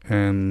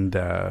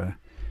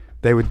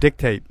they would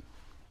dictate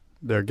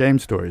their game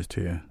stories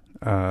to you,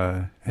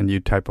 and you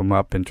type them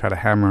up and try to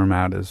hammer them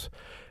out as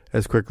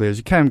quickly as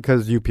you can,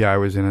 because UPI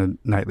was in a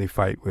nightly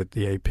fight with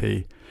the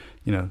AP.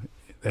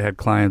 They had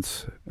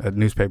clients at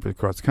newspapers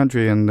across the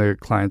country, and their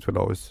clients would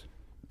always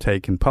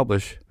take and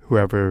publish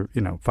whoever,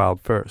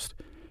 filed first.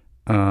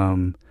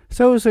 So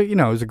it was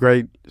a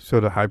great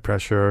sort of high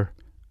pressure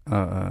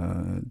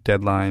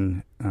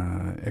deadline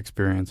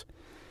experience.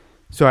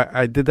 So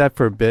I did that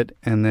for a bit,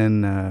 and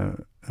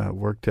then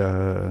worked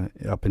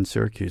up in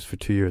Syracuse for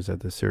 2 years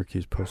at the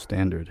Syracuse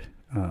Post-Standard,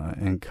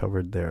 and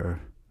covered their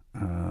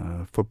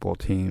football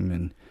team.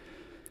 And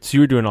so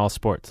you were doing all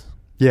sports?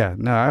 Yeah,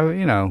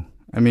 no,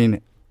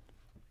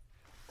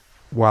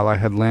 while I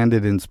had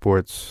landed in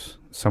sports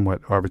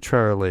somewhat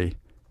arbitrarily,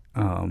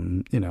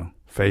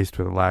 faced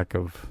with a lack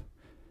of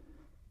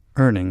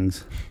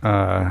earnings,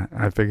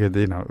 I figured,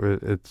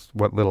 it's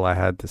what little I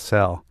had to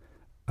sell.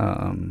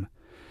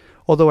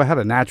 Although I had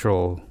a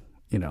natural,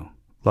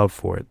 love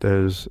for it.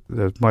 There's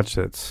much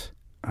that's,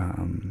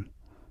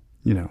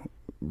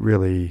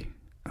 really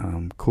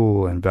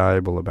cool and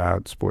valuable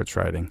about sports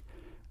writing.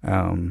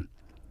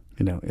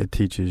 It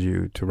teaches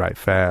you to write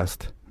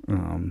fast.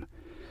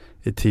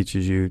 It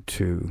teaches you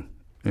to,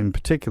 in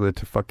particular,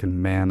 to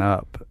fucking man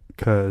up,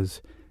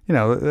 because, there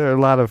are a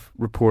lot of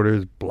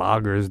reporters,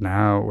 bloggers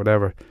now,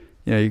 whatever.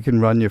 You can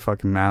run your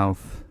fucking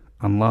mouth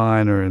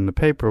online or in the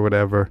paper or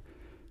whatever,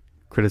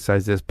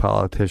 criticize this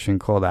politician,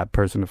 call that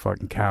person a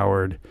fucking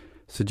coward,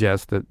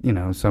 suggest that,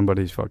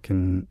 somebody's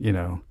fucking,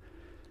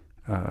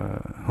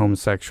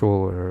 homosexual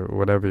or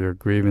whatever your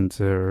grievance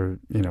or,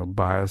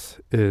 bias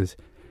is.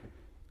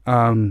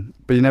 But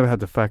you never have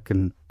to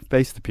fucking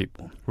face the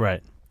people.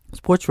 Right.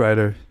 Sports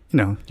writer, you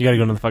got to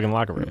go into the fucking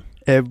locker room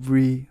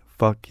every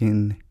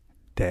fucking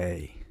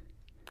day,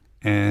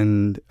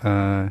 and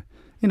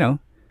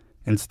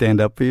and stand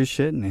up for your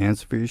shit and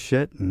answer for your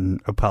shit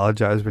and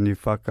apologize when you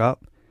fuck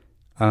up.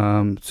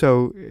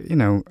 So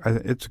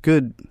it's a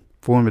good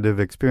formative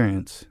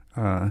experience,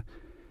 and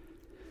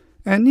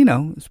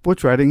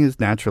sports writing is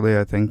naturally,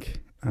 I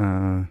think,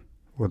 the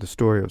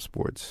story of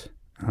sports.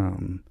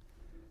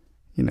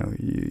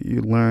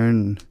 You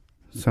learn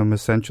some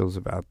essentials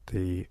about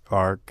the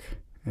arc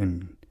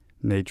and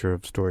nature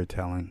of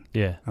storytelling.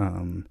 Yeah.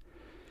 And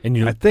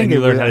you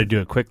learn how to do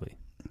it quickly.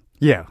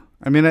 Yeah.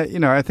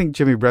 I think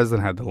Jimmy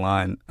Breslin had the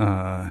line,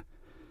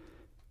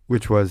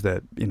 which was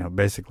that,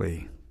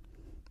 basically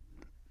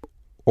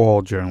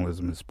all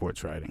journalism is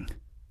sports writing.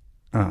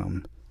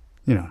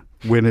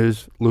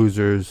 Winners,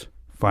 losers,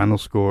 final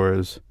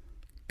scores,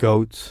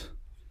 GOATs,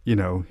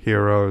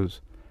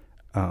 heroes.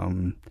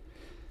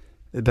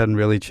 It doesn't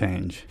really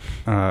change.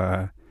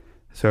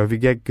 So if you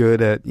get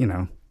good at,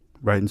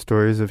 writing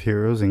stories of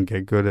heroes and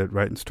get good at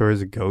writing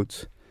stories of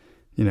GOATs,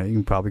 you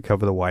can probably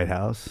cover the White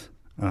House.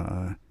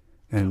 When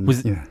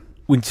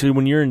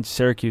you're in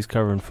Syracuse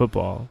covering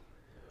football,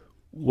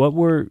 what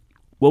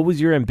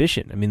was your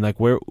ambition?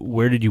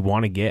 Where did you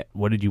want to get?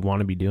 What did you want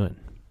to be doing?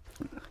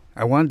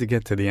 I wanted to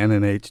get to the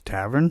N&H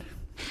Tavern,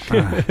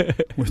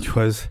 which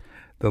was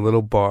the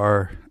little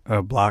bar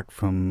a block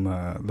from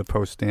the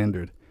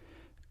Post-Standard.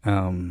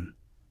 I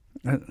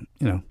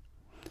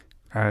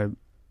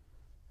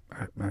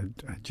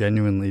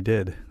genuinely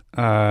did.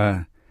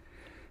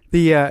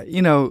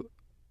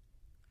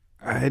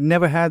 I had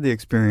never had the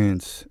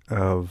experience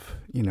of,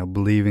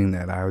 believing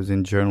that I was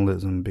in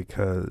journalism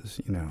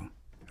because,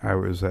 I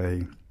was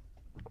a,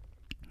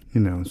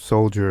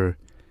 soldier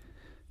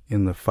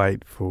in the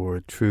fight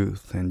for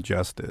truth and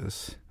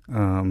justice.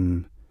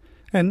 And,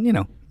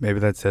 maybe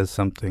that says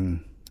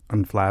something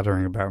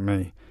unflattering about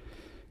me.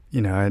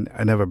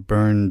 I never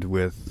burned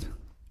with,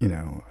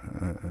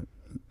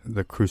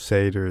 the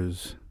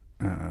Crusaders'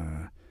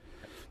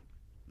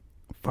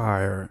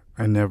 fire.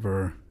 I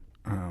never,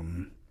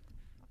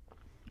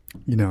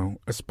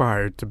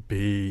 aspired to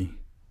be,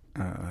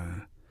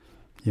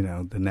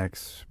 the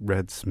next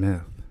Red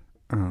Smith.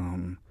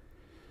 And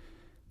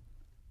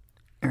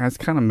I was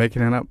kind of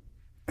making it up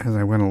as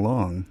I went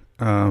along.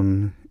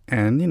 And,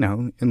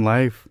 in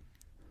life,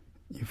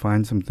 you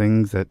find some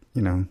things that,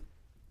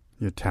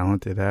 you're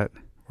talented at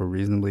or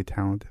reasonably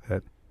talented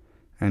at,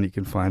 and you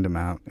can find them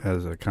out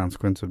as a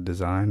consequence of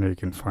design, or you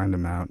can find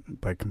them out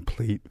by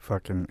complete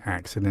fucking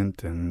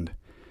accident and,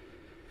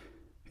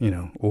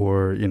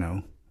 or,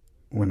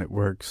 when it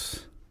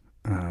works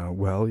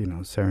well,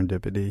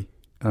 serendipity.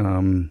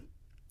 I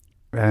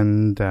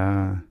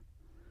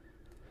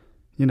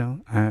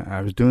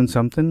was doing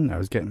something. I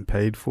was getting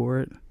paid for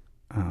it.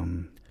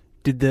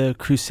 Did the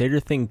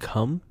Crusader thing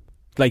come?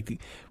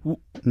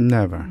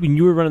 Never. When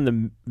you were running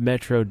the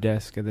Metro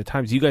desk at the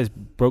Times, you guys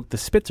broke the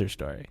Spitzer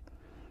story.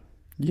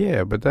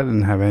 Yeah, but that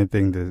didn't have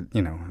anything to,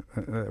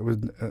 that was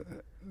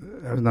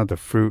not the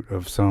fruit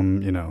of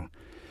some,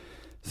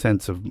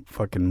 sense of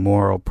fucking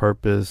moral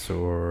purpose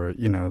or,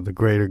 the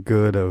greater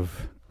good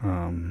of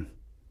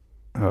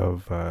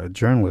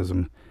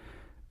journalism.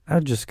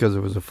 Just because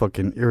it was a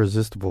fucking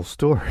irresistible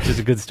story. It's just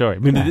a good story. I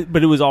mean,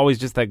 but it was always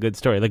just that good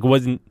story. Like, it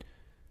wasn't,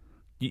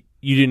 you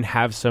didn't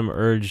have some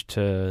urge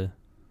to,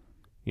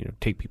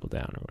 take people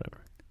down or whatever.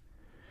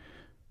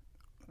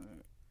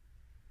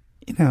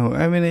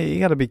 I mean, you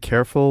got to be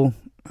careful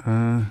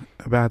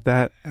about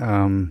that.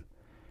 I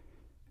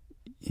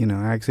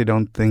actually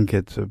don't think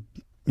it's a,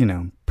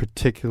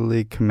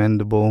 particularly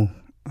commendable,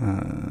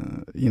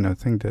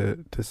 thing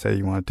to say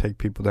you want to take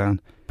people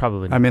down.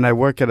 Probably not. I mean, I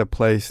work at a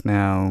place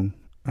now,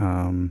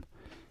 and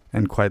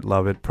quite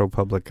love it,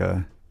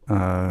 ProPublica,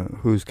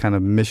 whose kind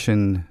of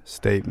mission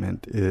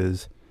statement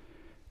is,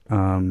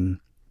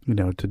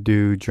 to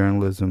do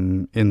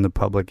journalism in the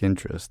public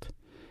interest.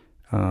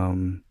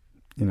 You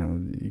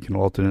can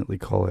alternately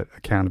call it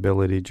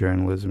accountability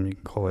journalism. You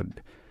can call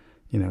it,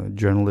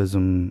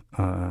 journalism,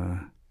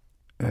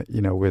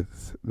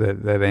 with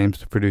that aims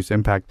to produce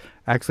impact.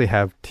 I actually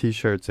have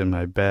T-shirts in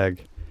my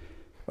bag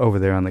over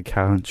there on the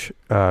couch.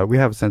 We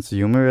have a sense of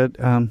humor at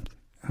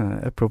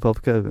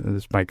ProPublica.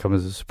 This might come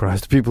as a surprise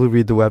to people who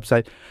read the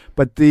website,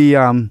 but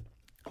the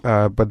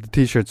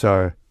T-shirts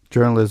are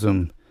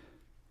journalism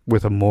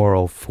with a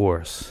moral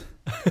force.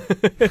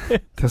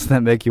 Doesn't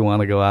that make you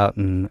want to go out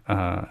and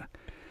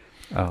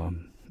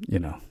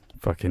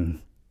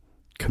fucking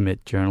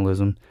commit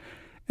journalism?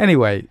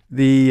 Anyway,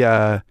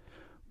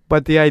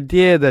 but the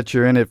idea that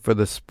you're in it for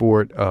the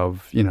sport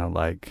of,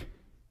 like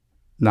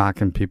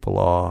knocking people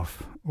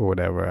off or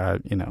whatever,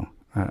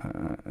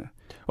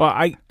 Well,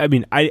 I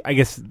mean, I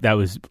guess that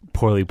was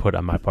poorly put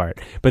on my part.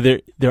 But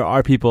there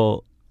are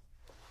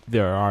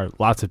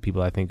lots of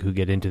people, I think, who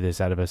get into this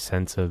out of a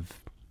sense of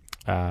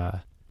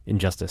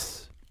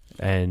injustice,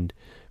 and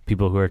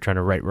people who are trying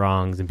to right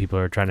wrongs, and people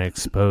who are trying to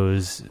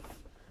expose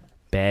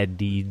bad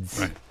deeds.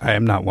 Right. I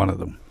am not one of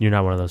them. You're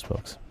not one of those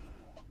folks.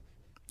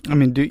 I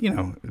mean,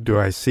 do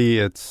I see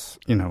its,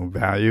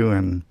 value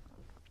and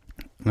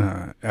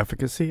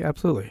efficacy?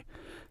 Absolutely.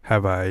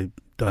 Have I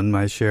done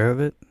my share of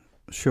it?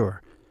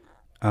 Sure.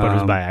 But it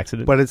was by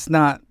accident? But it's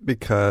not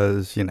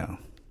because, I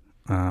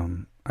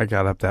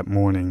got up that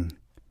morning,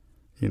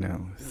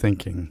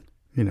 thinking,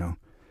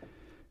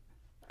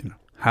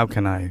 how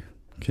can I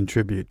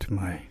contribute to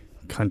my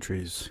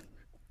country's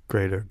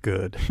greater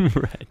good?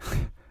 Right.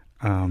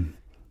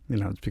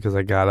 It's because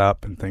I got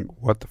up and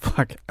think, what the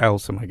fuck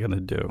else am I going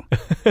to do?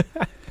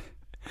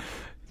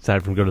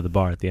 Aside from go to the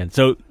bar at the end.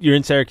 So you're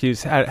in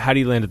Syracuse. How do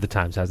you land at the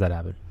Times? How's that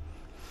happen?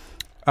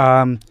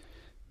 I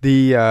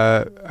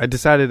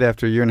decided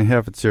after a year and a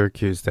half at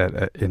Syracuse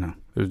that, it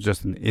was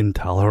just an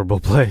intolerable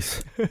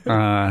place.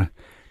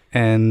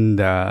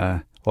 And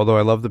although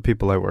I love the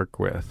people I work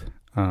with,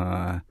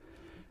 and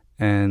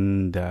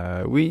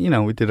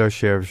we did our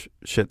share of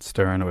shit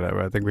stirring or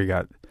whatever. I think we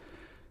got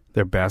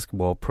their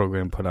basketball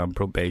program put on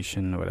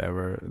probation or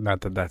whatever.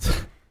 Not that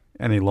that's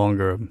any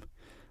longer a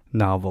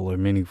novel or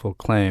meaningful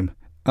claim.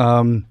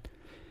 But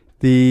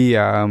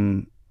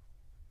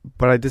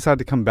I decided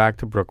to come back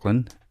to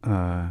Brooklyn,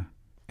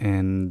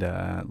 and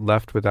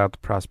left without the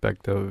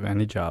prospect of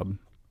any job.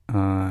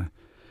 And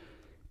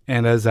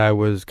as I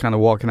was kind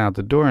of walking out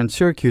the door in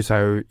Syracuse,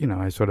 I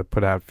sort of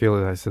put out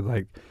feelers. I said,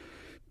 like,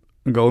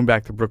 I'm going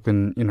back to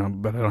Brooklyn,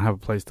 but I don't have a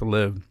place to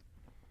live.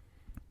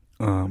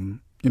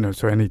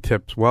 So any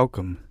tips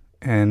welcome.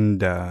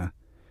 And as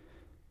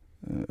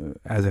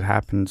it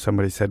happened,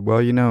 somebody said, well,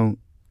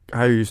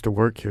 I used to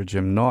work here,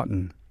 Jim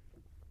Naughton,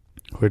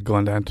 who had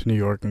gone down to New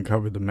York and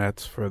covered the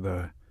Mets for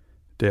the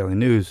Daily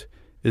News,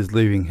 is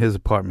leaving his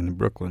apartment in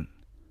Brooklyn.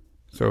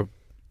 So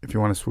if you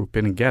want to swoop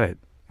in and get it,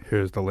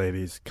 here's the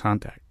lady's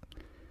contact.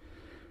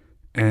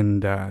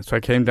 And so I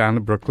came down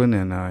to Brooklyn,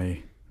 and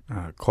I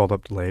called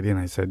up the lady, and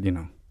I said,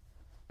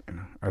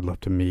 I'd love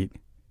to meet,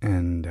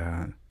 and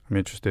I'm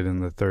interested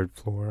in the third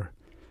floor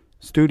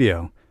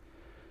studio.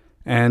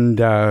 And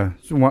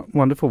she's a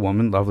wonderful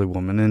woman, lovely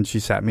woman, and she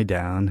sat me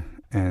down,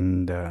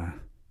 and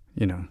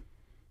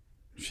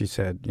she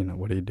said,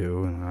 what do you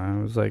do? And I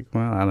was like,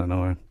 well, I don't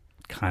know, I'm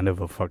kind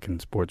of a fucking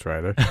sports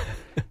writer.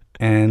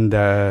 And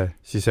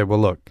she said, well,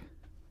 look,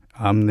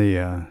 I'm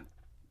the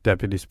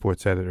deputy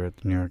sports editor at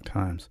the New York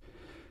Times,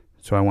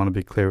 so I want to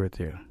be clear with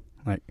you.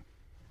 Like,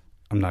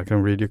 I'm not going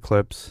to read your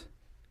clips.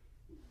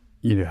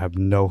 You have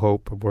no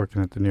hope of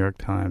working at the New York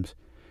Times.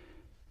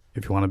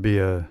 If you want to be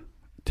a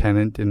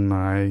tenant in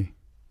my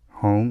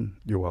home,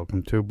 you're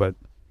welcome to, but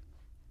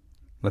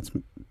let's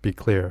be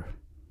clear.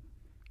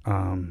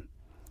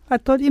 I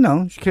thought,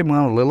 she came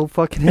on a little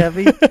fucking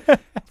heavy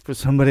for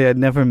somebody I'd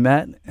never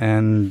met.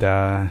 And,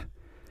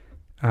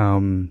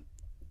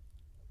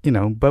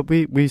 but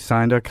we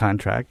signed our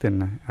contract,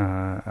 and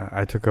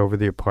I took over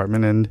the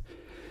apartment. And,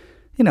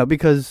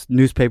 because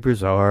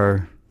newspapers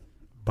are,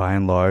 by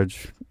and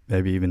large,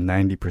 maybe even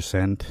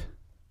 90%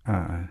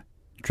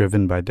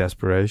 driven by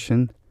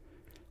desperation,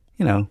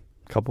 a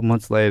couple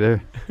months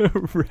later,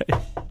 Right.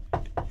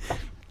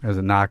 There's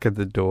a knock at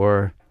the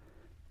door.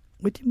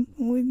 Would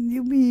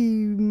you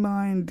be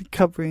mind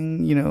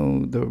covering,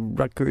 the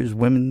Rutgers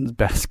women's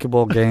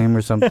basketball game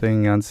or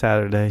something on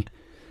Saturday?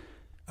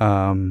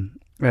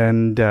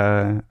 And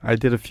I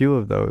did a few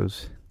of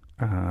those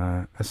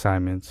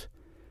assignments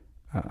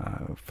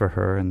for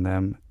her and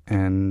them.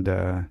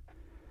 And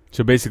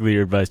so basically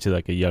your advice to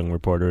like a young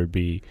reporter would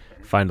be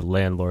find a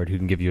landlord who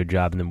can give you a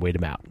job and then wait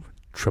him out.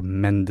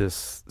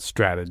 Tremendous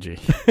strategy.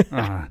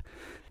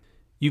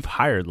 You've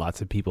hired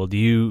lots of people.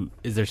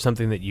 Is there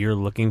something that you're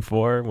looking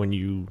for when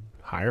you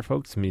hire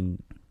folks? I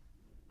mean,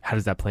 how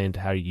does that play into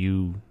how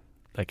you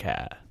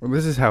Well,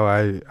 this is how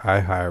I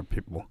hire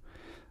people.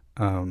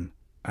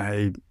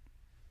 I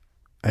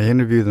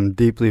interview them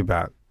deeply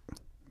about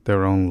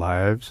their own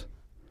lives,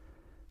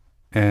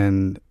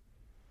 and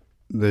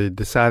the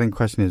deciding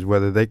question is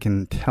whether they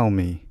can tell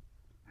me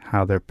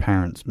how their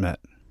parents met.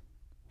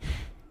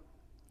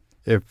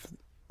 If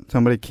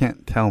somebody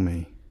can't tell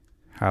me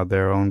how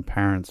their own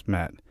parents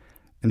met,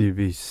 and you'd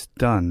be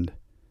stunned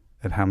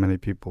at how many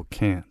people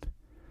can't,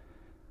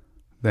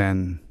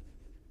 then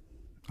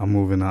I'm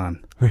moving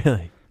on.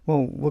 Really?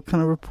 Well, what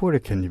kind of reporter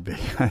can you be?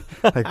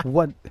 Like,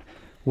 what,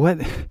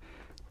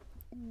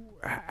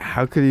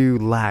 how could you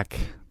lack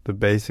the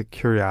basic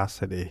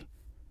curiosity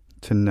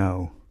to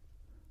know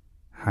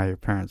how your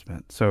parents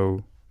met?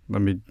 So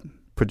let me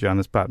put you on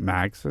the spot,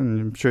 Max,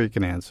 and I'm sure you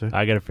can answer.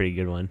 I got a pretty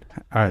good one.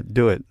 All right,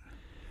 do it.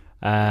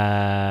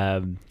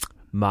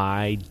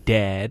 My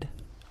dad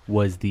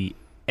was the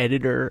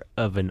editor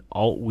of an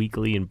alt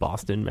weekly in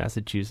Boston,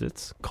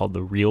 Massachusetts called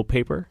The Real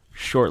Paper.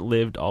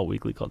 Short-lived alt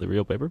weekly called The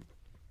Real Paper.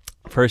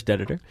 First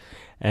editor.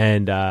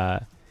 And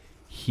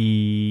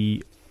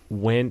he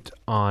went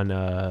on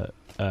a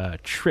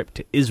trip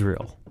to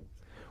Israel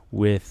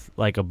with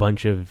like a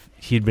bunch of,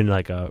 he'd been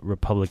like a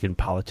Republican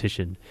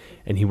politician,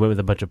 and he went with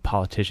a bunch of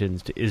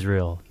politicians to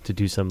Israel to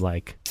do some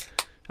like,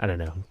 I don't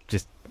know,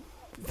 just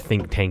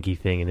think tanky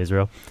thing in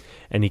Israel.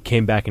 And he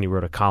came back and he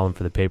wrote a column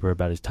for the paper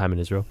about his time in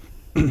Israel.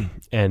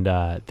 And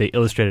they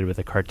illustrated it with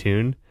a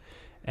cartoon,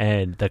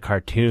 and the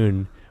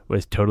cartoon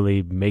was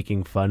totally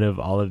making fun of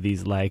all of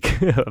these like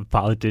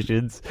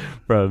politicians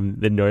from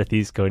the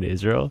Northeast going to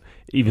Israel,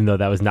 even though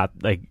that was not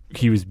like,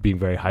 he was being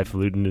very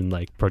highfalutin and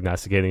like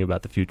prognosticating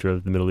about the future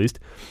of the Middle East.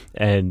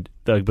 And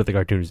but the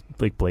cartoon was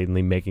like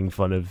blatantly making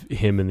fun of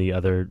him and the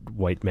other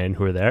white men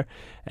who were there.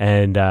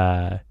 And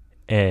the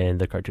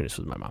cartoonist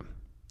was my mom.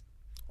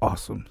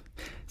 Awesome.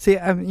 See,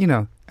 all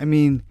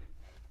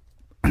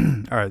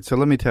right, so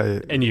let me tell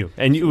you. And you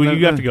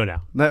have to go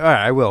now. All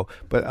right, I will.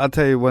 But I'll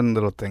tell you one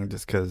little thing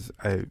just because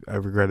I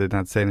regretted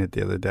not saying it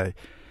the other day.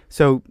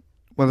 So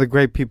one of the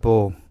great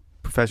people,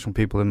 professional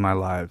people in my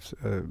lives,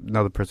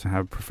 another person I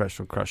have a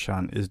professional crush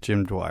on is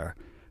Jim Dwyer,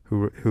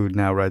 who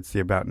now writes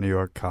the About New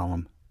York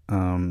column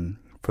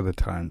for the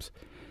Times,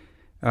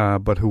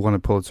 but who won a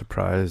Pulitzer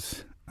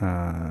Prize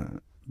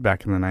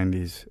back in the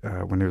 90s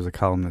when he was a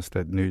columnist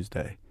at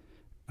Newsday.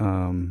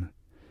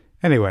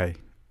 Anyway,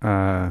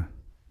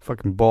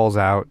 fucking balls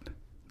out,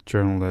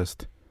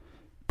 journalist,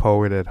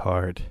 poet at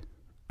heart,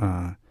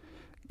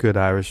 good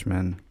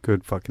Irishman,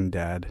 good fucking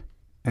dad.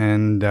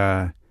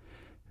 And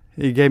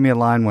he gave me a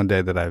line one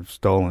day that I've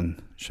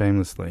stolen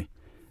shamelessly,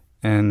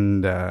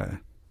 and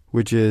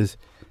which is,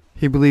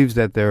 he believes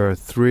that there are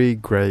three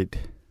great,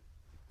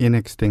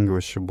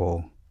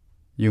 inextinguishable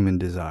human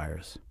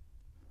desires.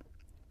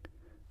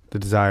 The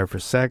desire for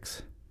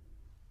sex,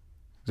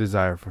 the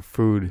desire for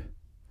food,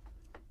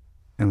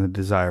 and the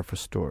desire for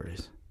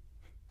stories.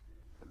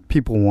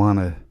 People want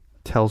to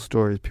tell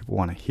stories. People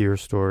want to hear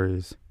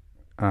stories.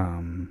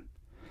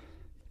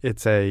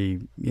 It's a,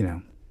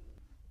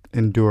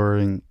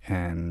 enduring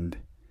and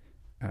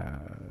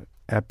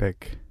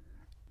epic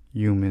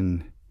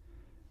human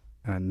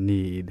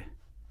need.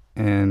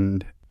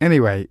 And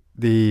anyway,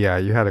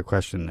 you had a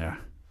question there.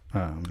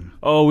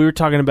 We were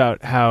talking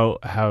about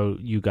how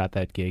you got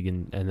that gig,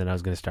 and then I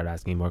was going to start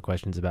asking you more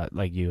questions about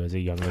like you as a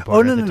young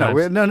reporter.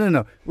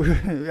 No.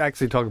 We're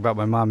actually talking about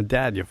my mom and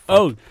dad. You fuck.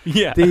 Oh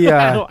yeah. I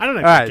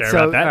don't actually care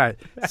about that. All right.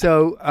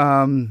 So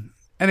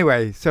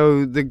anyway,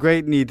 so the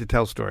great need to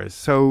tell stories.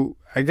 So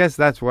I guess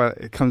that's what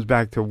it comes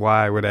back to.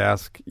 Why I would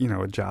ask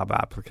a job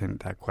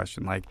applicant that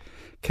question, like,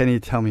 can you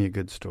tell me a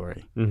good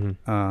story?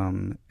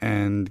 Mm-hmm.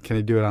 And can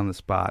you do it on the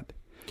spot?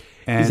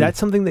 And Is that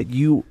something that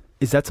you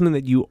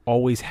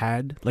always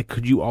had? Like,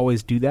 could you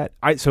always do that?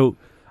 I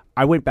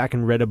went back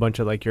and read a bunch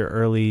of like your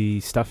early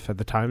stuff at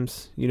the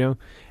Times,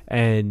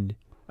 and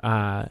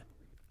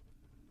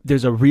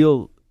there's a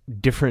real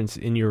difference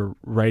in your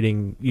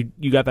writing.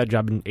 You got that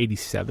job in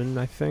 87,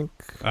 I think.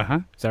 Is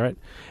that right?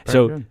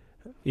 Very good.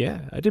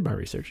 Yeah, I did my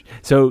research.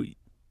 So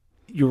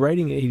your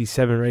writing in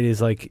 87, right,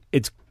 is like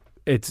it's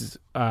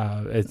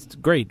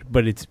great,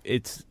 but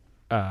it's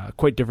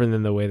quite different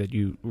than the way that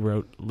you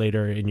wrote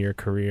later in your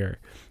career.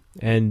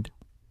 And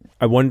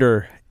I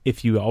wonder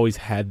if you always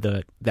had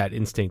that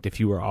instinct, if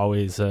you were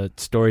always a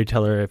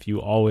storyteller, if you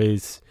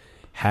always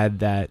had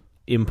that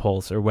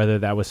impulse, or whether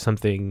that was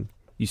something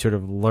you sort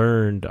of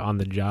learned on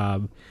the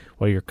job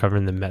while you're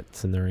covering the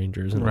Mets and the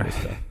Rangers and all this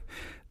stuff.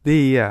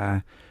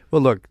 Well,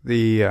 look,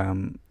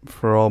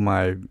 for all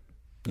my,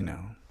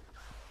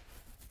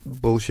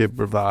 bullshit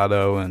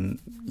bravado and,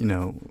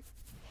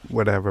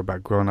 whatever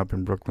about growing up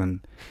in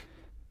Brooklyn,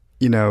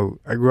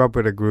 I grew up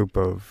with a group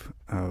of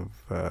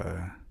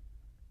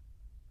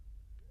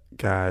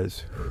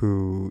guys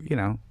who,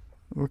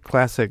 were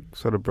classic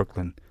sort of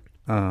Brooklyn.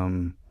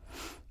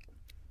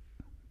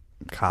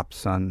 Cop's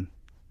son,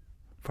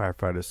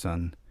 firefighter's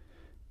son,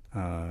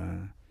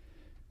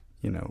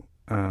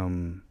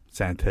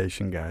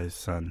 sanitation guy's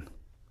son.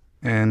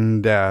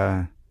 And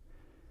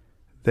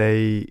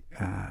they,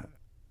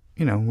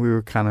 we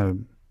were kind of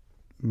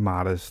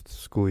modest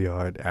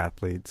schoolyard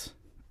athletes,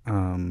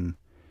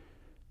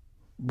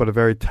 but a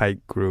very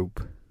tight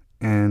group.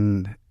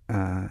 And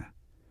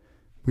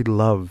we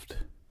loved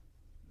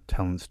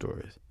telling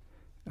stories.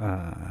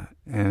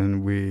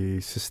 And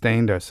we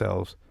sustained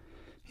ourselves,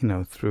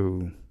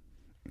 through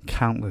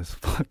countless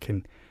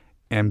fucking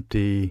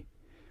empty...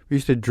 We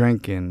used to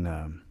drink in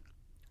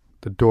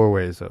the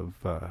doorways of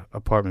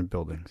apartment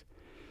buildings.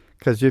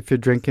 Because if you're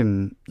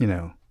drinking,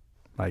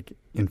 like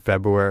in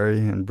February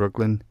in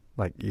Brooklyn,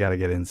 like you got to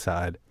get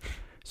inside.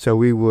 So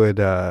we would,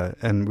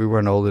 and we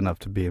weren't old enough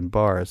to be in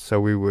bars, so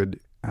we would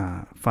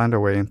find our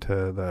way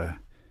into the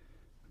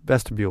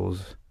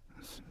vestibules,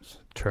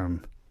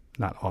 term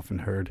not often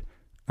heard,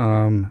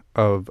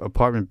 of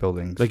apartment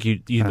buildings. Like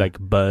you like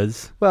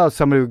buzz? Well,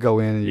 somebody would go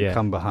in and Yeah. you'd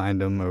come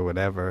behind them or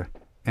whatever,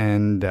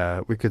 and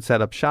we could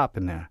set up shop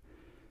in there.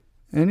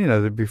 And,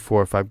 there'd be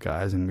 4 or 5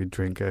 guys, and we'd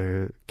drink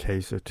a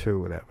case or two,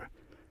 whatever.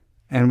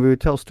 And we would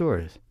tell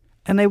stories.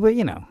 And they were,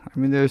 they're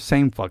the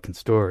same fucking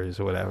stories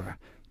or whatever.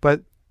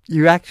 But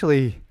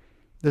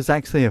there's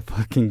actually a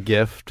fucking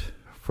gift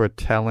for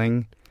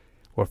telling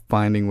or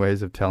finding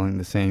ways of telling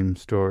the same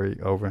story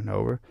over and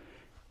over.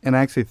 And I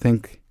actually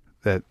think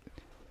that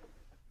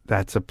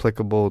that's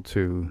applicable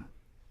to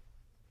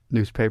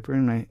newspaper.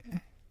 And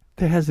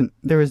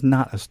there is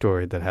not a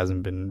story that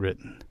hasn't been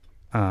written.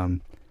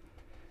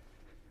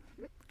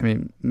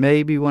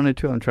 Maybe 1 or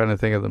 2. I'm trying to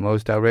think of the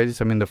most outrageous.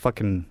 The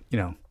fucking,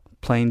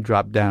 plane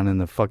dropped down in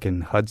the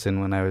fucking Hudson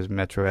when I was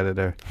Metro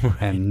editor,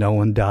 and no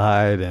one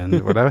died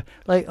and whatever.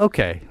 Like,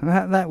 okay,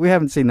 that we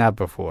haven't seen that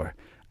before.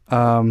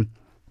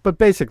 But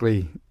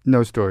basically,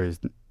 no story's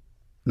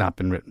not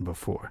been written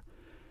before.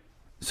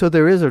 So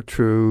there is a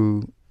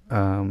true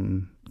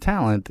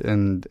talent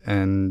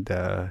and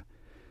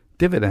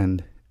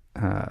dividend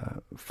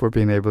for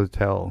being able to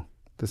tell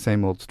the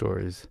same old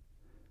stories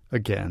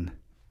again.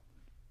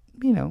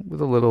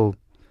 With a little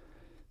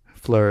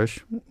flourish.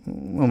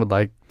 One would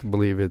like to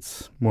believe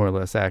it's more or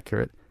less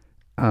accurate.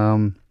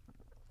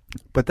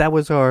 But that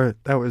was our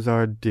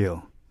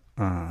deal.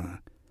 And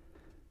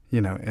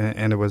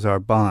it was our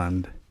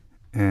bond.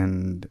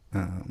 And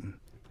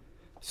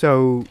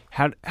so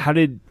How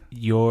did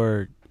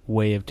your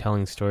way of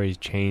telling stories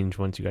change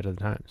once you got to the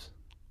Times?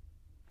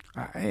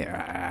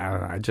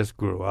 I just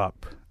grew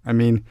up.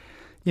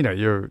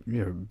 You're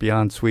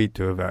beyond sweet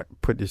to have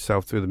put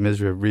yourself through the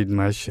misery of reading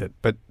my shit,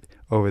 but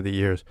over the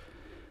years.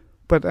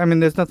 But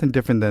there's nothing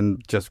different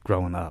than just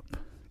growing up,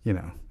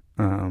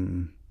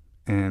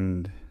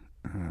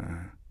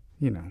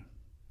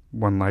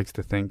 one likes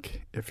to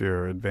think if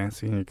you're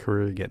advancing in your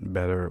career, you're getting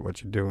better at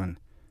what you're doing.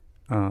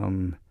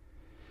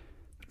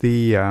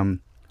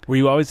 Were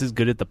you always as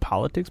good at the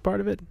politics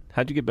part of it?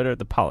 How'd you get better at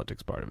the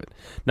politics part of it?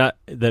 Not,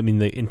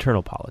 the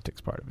internal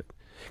politics part of it.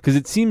 Because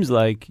it seems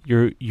like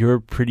you're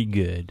pretty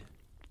good.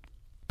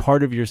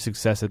 Part of your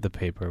success at the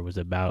paper was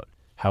about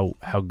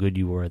how good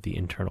you were at the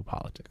internal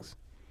politics.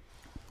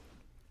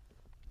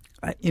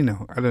 I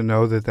don't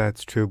know that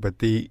that's true, but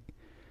it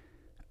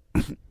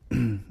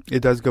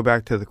does go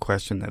back to the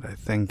question that I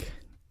think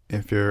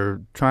if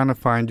you're trying to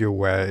find your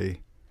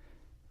way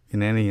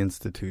in any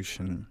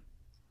institution,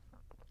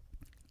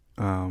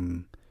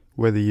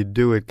 whether you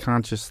do it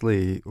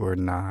consciously or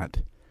not,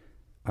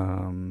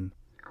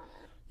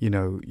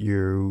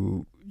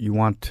 you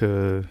want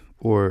to,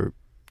 or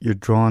you're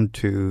drawn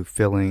to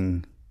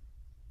filling,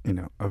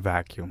 a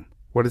vacuum.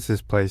 What does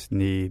this place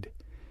need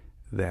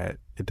that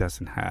it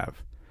doesn't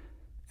have?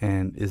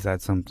 And is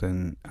that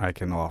something I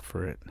can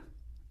offer it?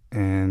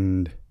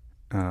 And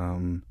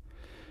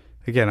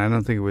again, I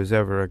don't think it was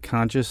ever a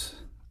conscious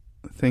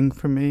thing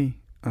for me,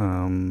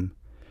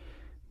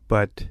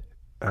 but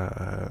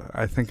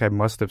I think I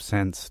must have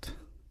sensed,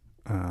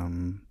 a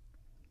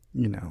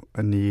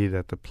need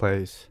at the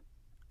place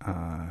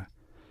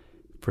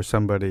for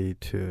somebody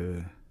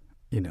to,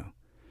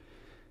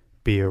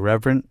 be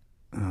irreverent,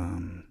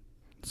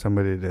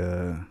 somebody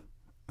to,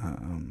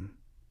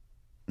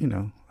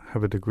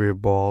 have a degree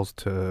of balls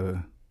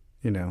to,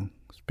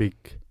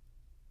 speak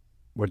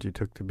what you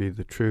took to be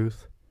the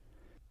truth.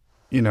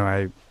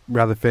 I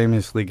rather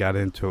famously got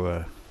into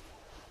a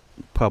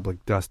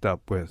public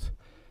dust-up with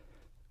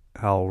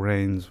Hal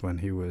Raines when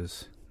he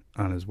was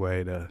on his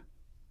way to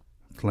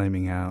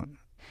flaming out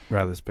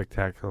rather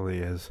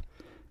spectacularly as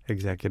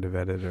executive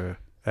editor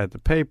at the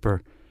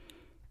paper.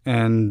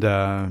 And,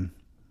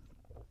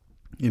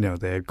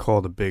 they had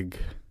called a big,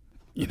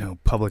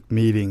 public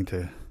meeting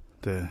to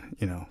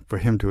for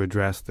him to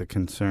address the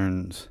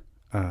concerns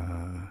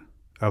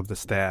of the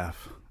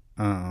staff.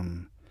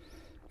 And,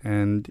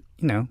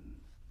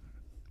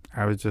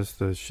 I was just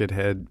a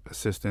shithead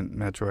assistant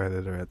Metro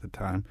editor at the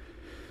time.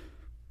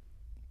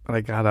 But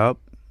I got up,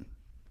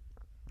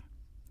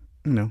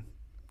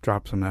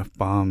 dropped some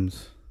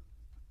F-bombs,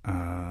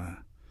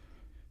 asked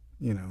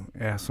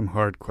some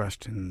hard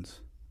questions.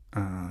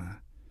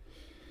 And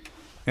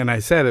I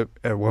said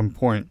at one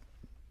point,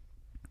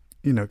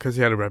 because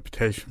he had a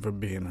reputation for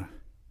being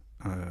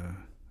a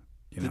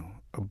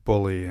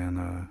bully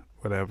and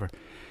whatever.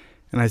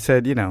 And I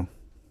said,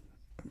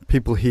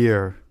 people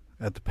here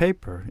at the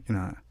paper,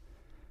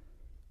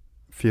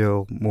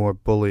 feel more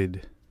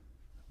bullied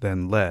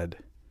than led.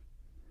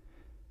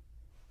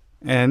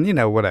 And,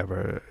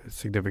 whatever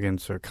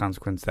significance or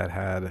consequence that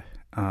had,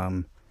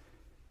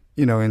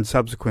 in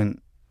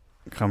subsequent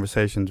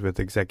conversations with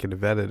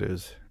executive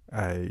editors,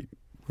 I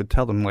would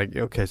tell them, like,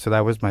 okay, so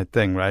that was my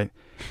thing, right?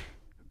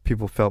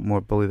 People felt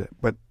more bullied.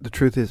 But the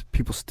truth is,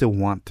 people still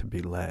want to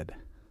be led.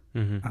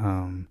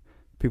 Mm-hmm.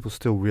 People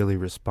still really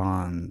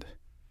respond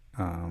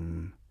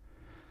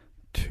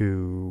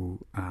to,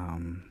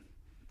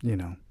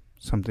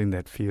 something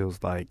that feels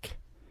like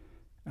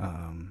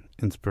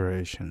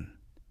inspiration.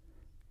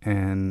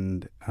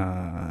 And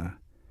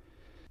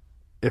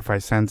if I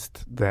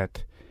sensed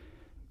that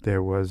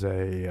there was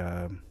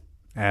a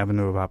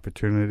avenue of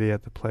opportunity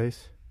at the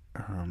place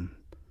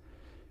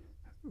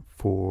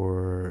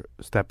for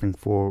stepping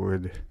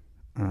forward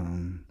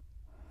to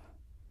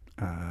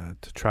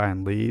try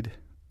and lead,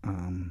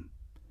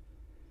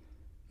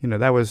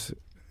 that was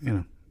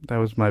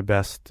my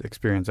best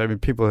experience. I mean,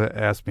 people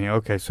ask me,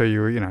 okay, so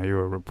you were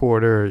a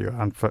reporter, you're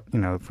on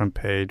front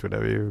page,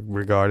 whatever, you're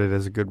regarded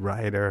as a good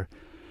writer.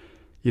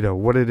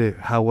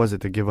 How was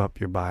it to give up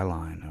your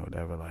byline or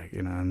whatever,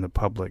 and the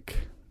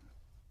public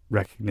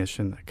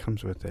recognition that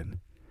comes with it?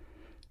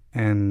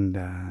 And,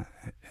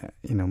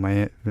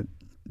 my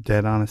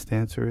dead honest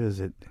answer is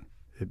it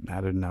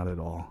mattered not at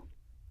all.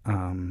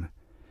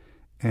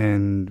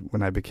 And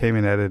when I became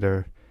an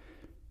editor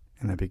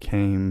and I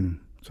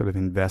became sort of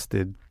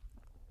invested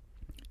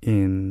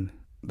in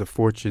the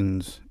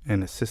fortunes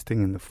and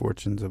assisting in the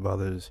fortunes of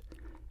others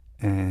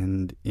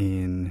and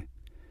in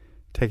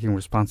taking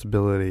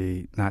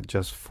responsibility not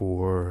just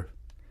for,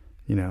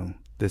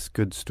 this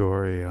good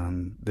story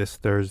on this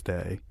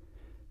Thursday,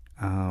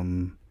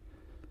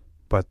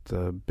 but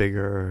the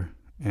bigger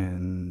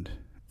and,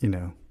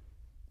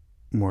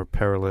 more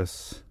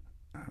perilous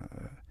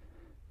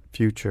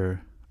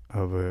future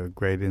of a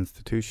great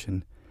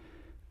institution,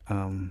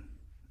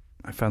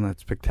 I found that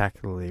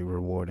spectacularly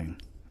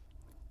rewarding.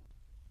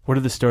 What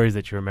are the stories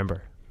that you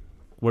remember?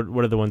 What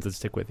are the ones that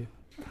stick with you?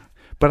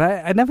 But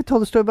I never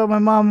told the story about my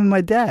mom and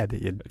my dad,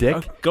 you dick.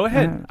 Okay, go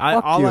ahead.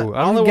 Fuck you.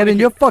 I'm getting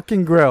your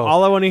fucking grill.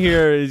 All I want to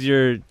hear is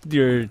your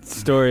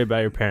story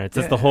about your parents.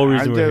 That's the whole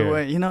reason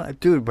we're here.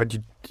 Dude, but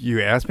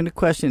you asked me the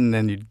question and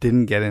then you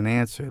didn't get an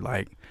answer.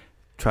 Like,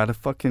 try to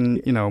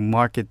fucking,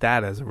 market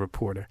that as a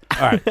reporter.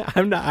 All right.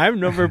 I'm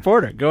no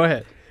reporter. Go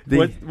ahead.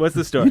 What's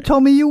the story? You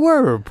told me you were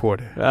a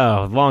reporter.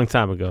 Oh, a long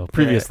time ago.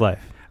 Previous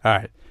life. All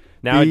right.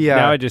 Now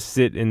I just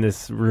sit in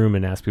this room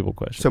and ask people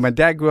questions. So my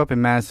dad grew up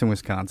in Madison,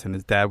 Wisconsin.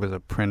 His dad was a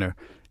printer.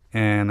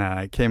 And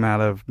I came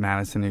out of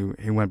Madison.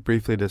 He went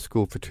briefly to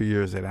school for 2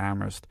 years at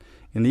Amherst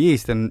in the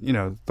East and,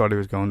 thought he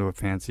was going to a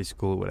fancy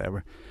school or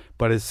whatever.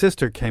 But his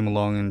sister came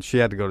along and she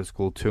had to go to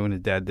school too, and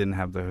his dad didn't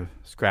have the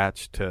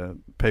scratch to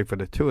pay for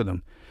the two of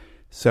them.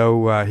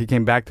 So he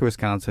came back to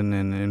Wisconsin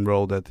and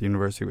enrolled at the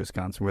University of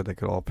Wisconsin where they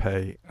could all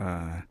pay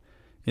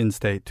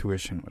in-state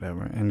tuition,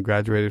 whatever, and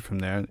graduated from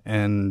there.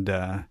 And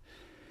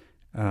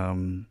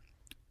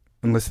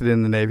enlisted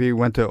in the Navy,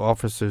 went to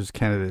officers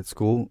candidate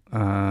school,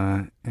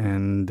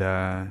 and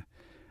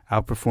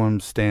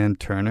outperformed Stan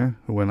Turner,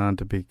 who went on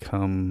to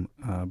become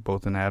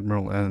both an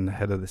admiral and the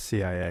head of the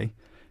CIA.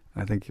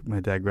 I think my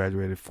dad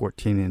graduated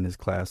 14 in his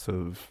class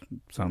of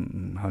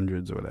some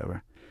hundreds or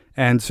whatever,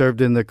 and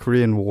served in the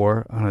Korean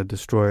War on a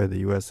destroyer,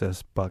 the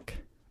USS Buck,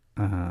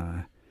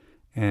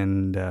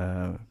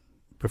 and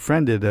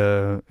befriended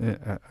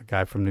a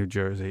guy from New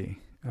Jersey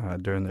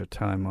during their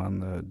time on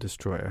the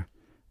destroyer.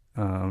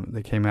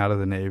 They came out of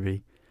the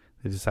Navy.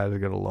 They decided to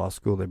go to law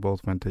school. They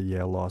both went to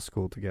Yale Law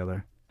School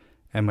together.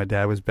 And my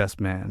dad was best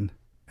man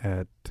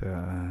at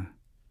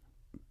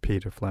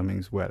Peter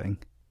Fleming's wedding.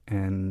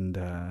 And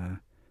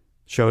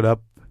showed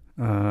up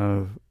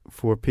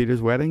for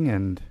Peter's wedding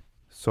and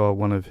saw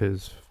one of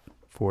his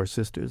 4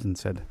 sisters and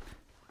said,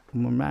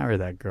 I'm going to marry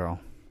that girl.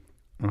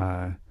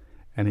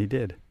 And he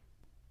did.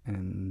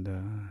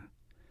 And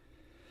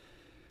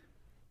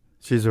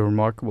she's a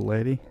remarkable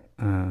lady.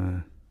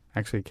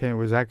 It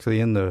was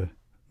actually in the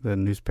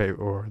newspaper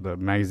or the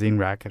magazine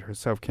racket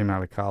herself. Came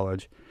out of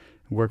college,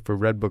 worked for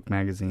Red Book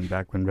magazine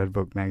back when Red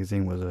Book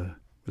magazine was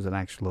an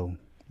actual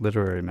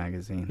literary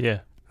magazine.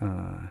 Yeah,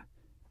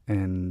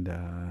 and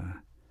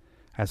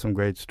had some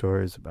great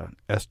stories about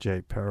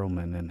S.J.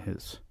 Perelman and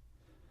his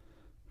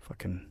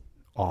fucking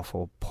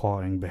awful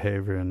pawing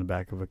behavior in the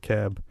back of a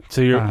cab.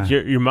 So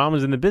your mom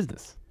was in the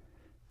business.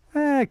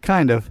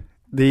 Kind of.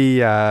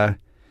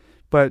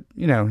 But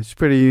she's a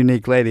pretty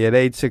unique lady. At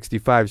age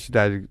 65,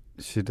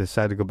 she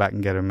decided to go back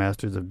and get her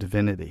Master's of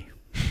Divinity.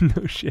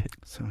 No shit.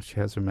 So she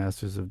has her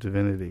Master's of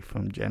Divinity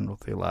from General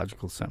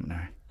Theological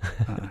Seminary.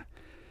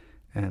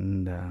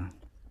 And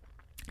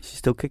she's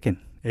still kicking,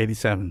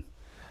 87.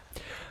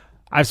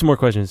 I have some more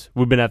questions.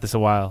 We've been at this a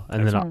while,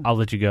 and Excellent. then I'll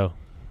let you go.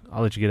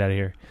 I'll let you get out of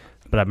here.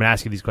 But I'm going to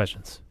ask you these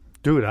questions.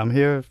 Dude, I'm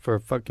here for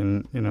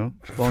fucking, as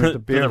long as the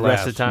beer for the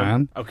rest lasts, of the time.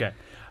 man. Okay.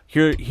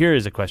 Here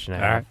is a question I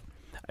have. All right.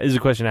 This is a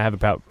question I have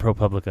about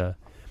ProPublica.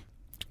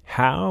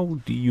 How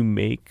do you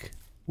make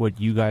what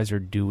you guys are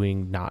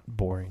doing not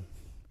boring?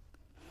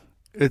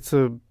 It's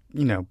a,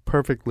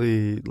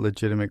 perfectly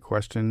legitimate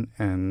question,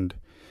 and,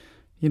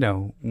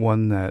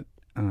 one that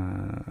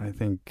I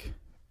think,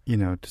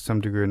 to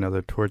some degree or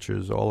another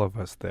tortures all of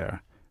us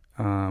there.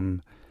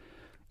 And,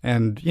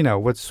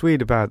 what's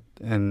sweet about,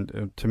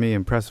 and to me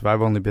impressive,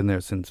 I've only been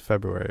there since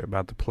February,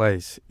 about the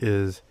place,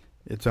 is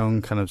its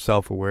own kind of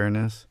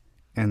self-awareness.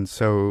 And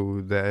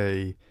so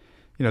they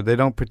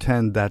don't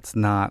pretend that's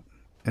not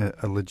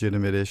a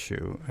legitimate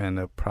issue and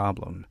a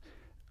problem.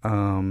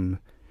 And,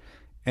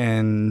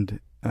 there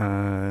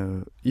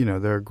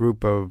are a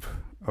group of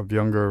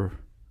younger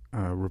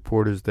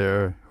reporters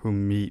there who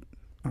meet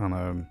on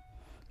a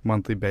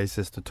monthly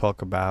basis to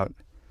talk about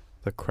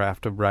the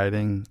craft of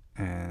writing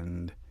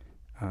and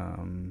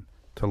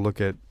to look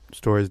at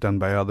stories done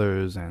by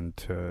others and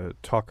to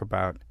talk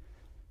about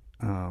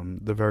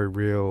the very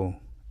real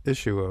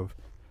issue of,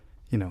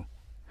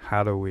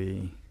 how do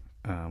we,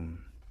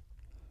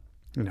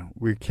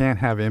 we can't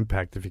have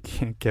impact if you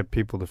can't get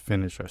people to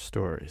finish our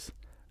stories.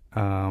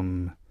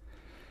 But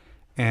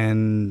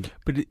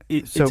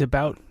it's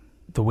about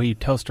the way you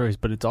tell stories,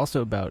 but it's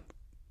also about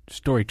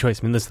story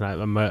choice. I mean, listen,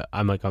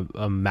 I'm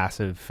a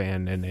massive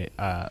fan, and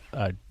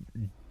I'm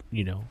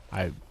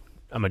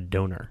a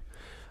donor.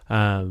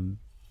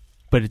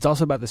 But it's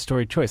also about the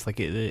story choice. Like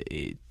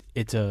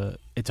it's a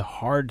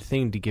hard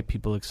thing to get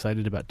people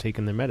excited about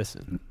taking their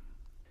medicine.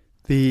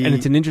 And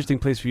it's an interesting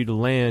place for you to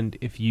land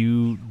if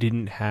you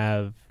don't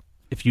have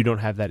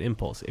that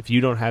impulse. If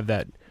you don't have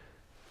that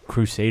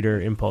crusader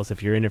impulse,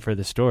 if you're in it for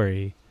the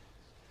story,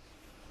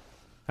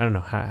 I don't know.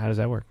 How does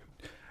that work?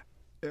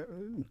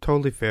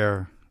 Totally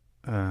fair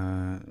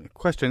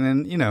question.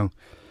 And,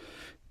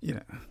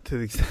 to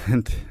the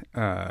extent,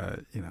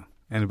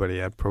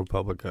 anybody at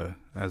ProPublica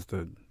has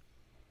the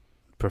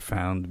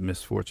profound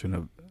misfortune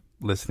of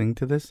listening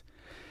to this,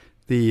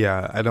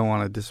 I don't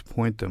want to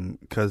disappoint them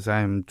because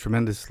I'm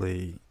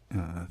tremendously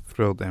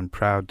thrilled and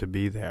proud to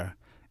be there.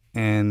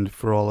 And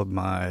for all of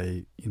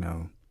my,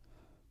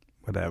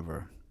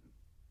 whatever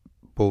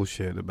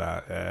bullshit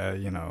about,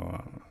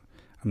 I'm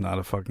not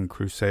a fucking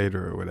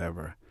crusader or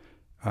whatever,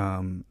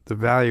 the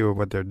value of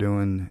what they're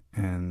doing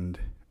and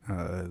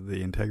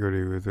the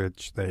integrity with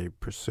which they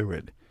pursue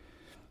it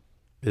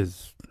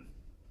is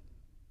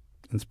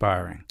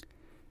inspiring.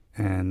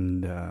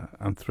 And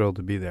I'm thrilled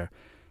to be there.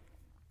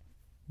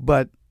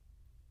 But,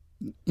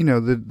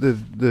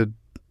 the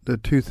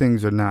two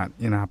things are not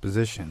in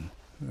opposition.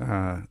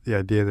 The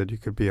idea that you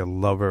could be a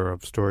lover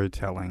of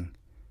storytelling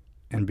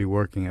and be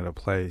working at a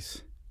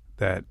place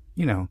that,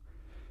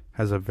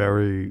 has a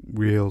very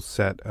real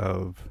set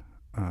of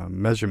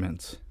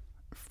measurements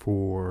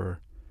for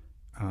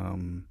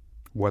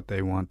what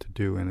they want to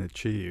do and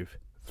achieve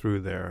through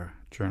their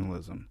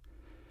journalism.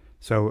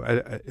 So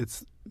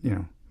it's,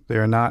 they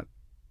are not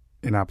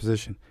in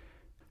opposition.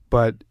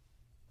 But,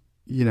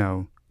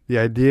 the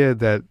idea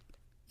that,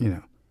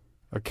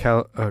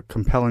 a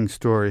compelling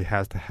story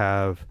has to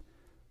have,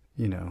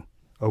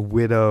 a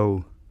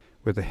widow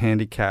with a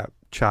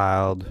handicapped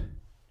child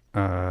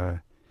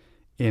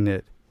in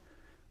it,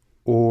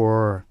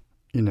 or,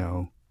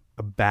 a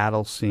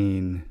battle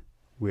scene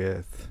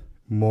with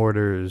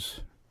mortars,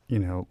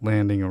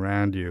 landing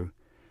around you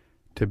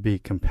to be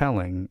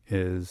compelling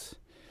is,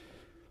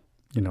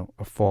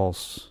 a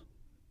false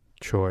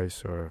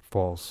choice or a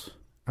false...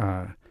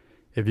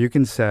 if you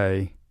can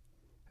say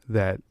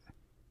that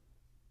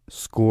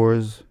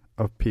scores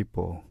of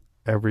people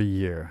every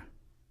year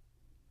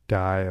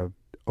die of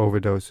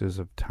overdoses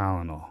of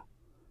Tylenol.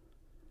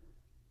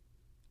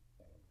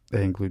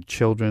 They include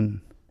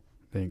children,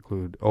 they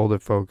include older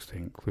folks, they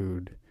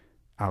include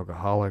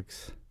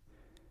alcoholics.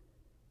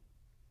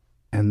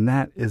 And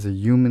that is a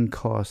human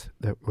cost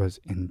that was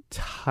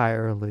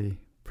entirely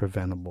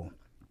preventable.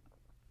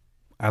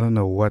 I don't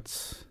know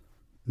what's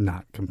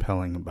not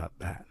compelling about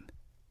that.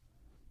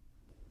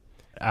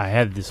 I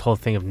had this whole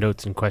thing of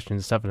notes and questions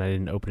and stuff, and I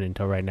didn't open it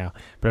until right now.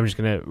 But I'm just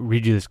going to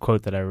read you this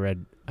quote that I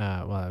read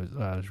while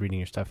I was reading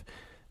your stuff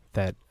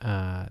that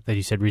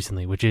you said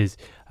recently, which is,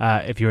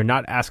 if you are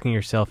not asking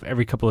yourself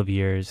every couple of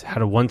years how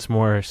to once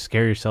more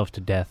scare yourself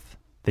to death,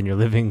 then you're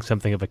living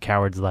something of a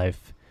coward's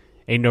life.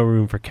 Ain't no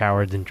room for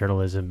cowards in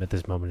journalism at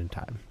this moment in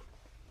time.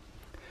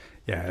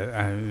 Yeah,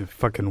 I'm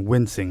fucking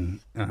wincing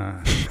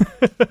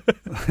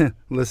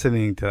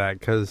listening to that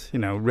because,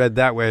 read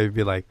that way, it'd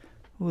be like,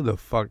 who the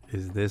fuck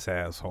is this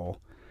asshole?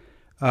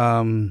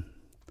 But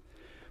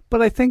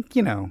I think,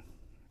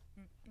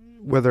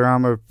 whether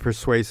I'm a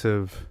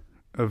persuasive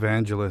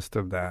evangelist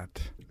of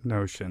that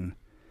notion,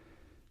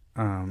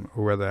 or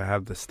whether I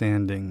have the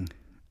standing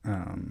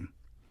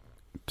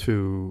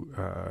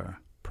to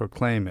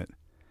proclaim it,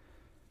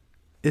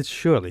 it's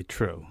surely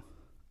true.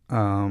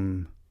 I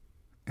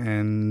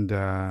made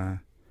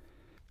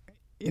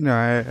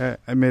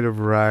a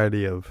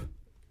variety of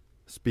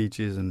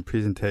speeches and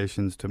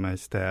presentations to my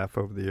staff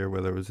over the year,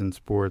 whether it was in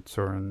sports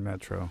or in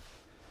Metro.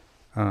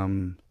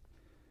 And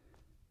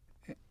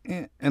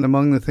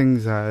among the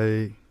things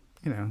I,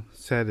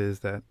 said is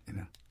that,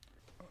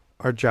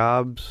 our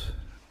jobs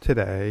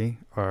today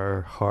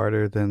are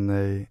harder than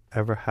they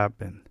ever have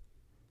been.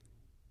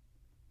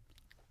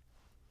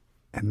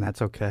 And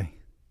that's okay.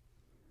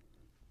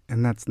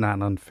 And that's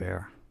not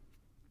unfair.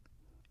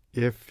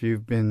 If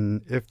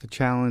the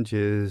challenge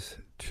is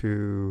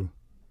to,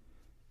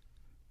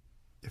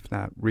 if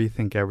not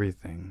rethink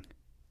everything,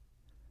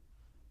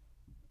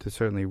 to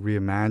certainly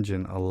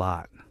reimagine a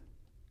lot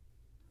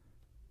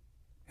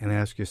and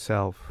ask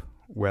yourself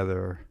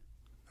whether,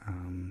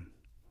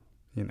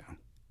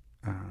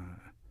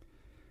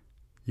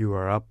 you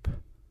are up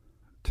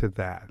to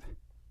that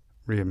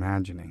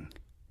reimagining.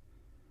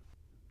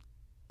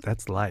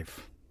 That's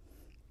life.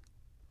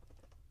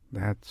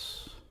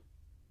 That's,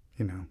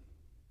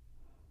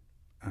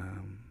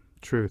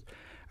 truth.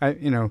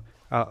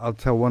 I'll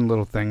tell one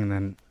little thing, and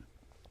then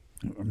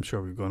I'm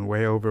sure we've gone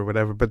way over,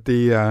 whatever. But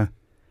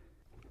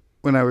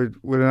when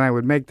I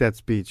would make that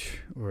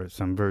speech or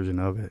some version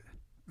of it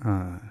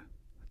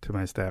to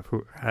my staff,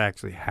 who I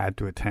actually had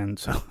to attend,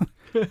 so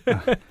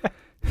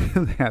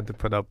they had to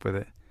put up with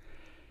it.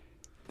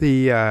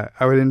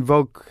 I would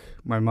invoke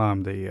my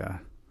mom, the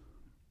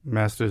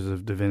Masters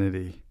of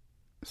Divinity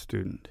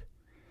student,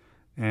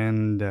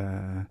 and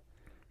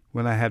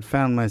when I had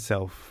found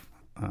myself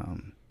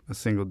a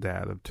single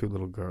dad of 2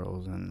 little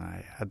girls, and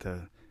I had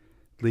to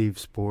leave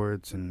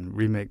sports and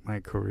remake my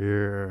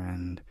career,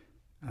 and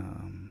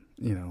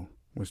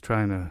was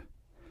trying to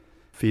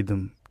feed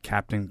them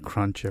Captain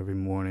Crunch every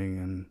morning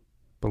and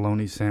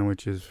bologna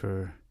sandwiches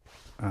for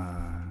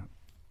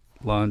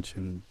lunch,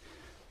 and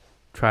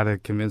try to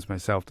convince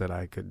myself that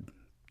I could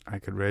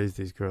raise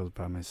these girls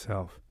by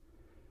myself.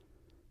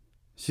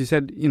 She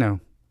said,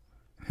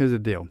 here's the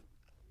deal.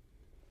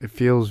 It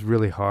feels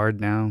really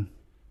hard now,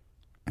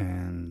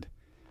 and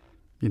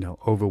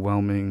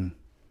overwhelming,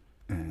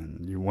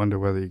 and you wonder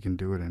whether you can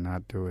do it or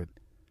not do it.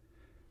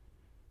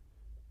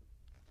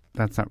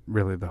 That's not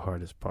really the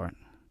hardest part.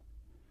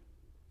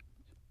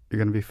 You're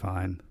going to be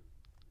fine.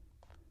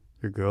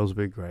 Your girls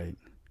will be great.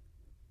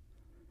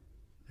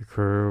 Your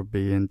career will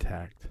be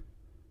intact.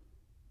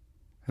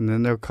 And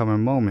then there'll come a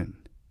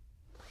moment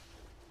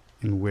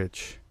in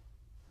which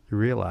you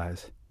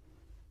realize,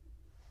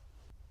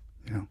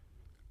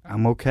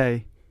 I'm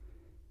okay.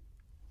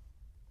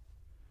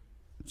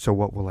 So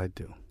what will I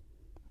do?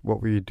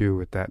 What will you do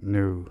with that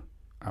new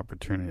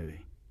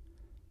opportunity?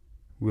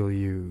 Will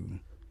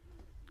you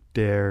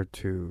dare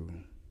to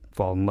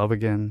fall in love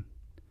again?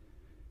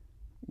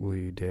 Will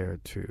you dare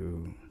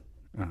to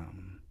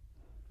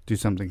do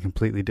something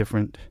completely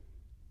different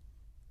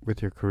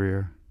with your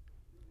career?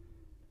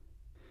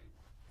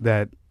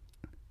 That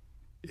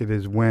it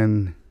is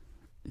when,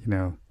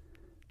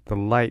 the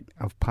light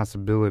of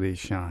possibility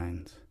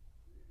shines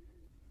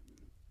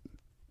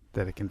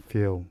that it can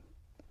feel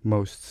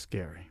most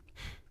scary.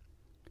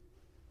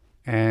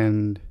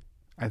 And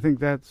I think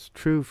that's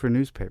true for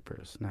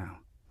newspapers now,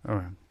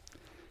 or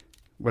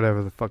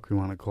whatever the fuck we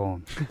want to call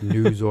them,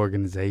 news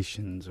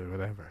organizations or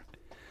whatever.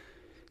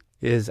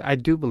 I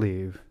do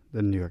believe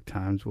the New York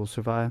Times will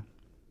survive.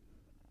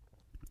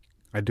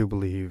 I do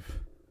believe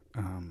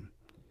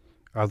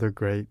other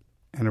great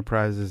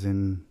enterprises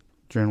in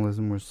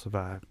journalism will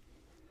survive.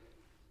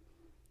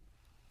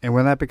 And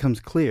when that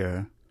becomes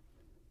clear,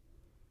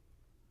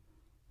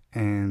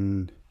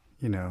 and,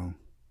 the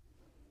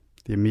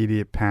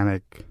immediate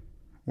panic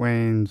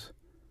wanes,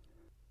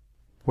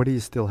 what do you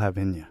still have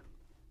in you?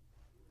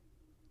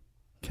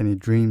 Can you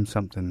dream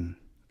something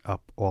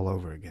up all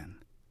over again?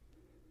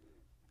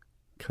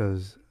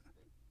 Because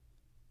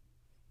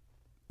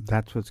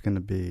that's what's going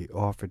to be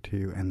offered to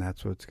you, and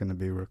that's what's going to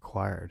be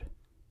required.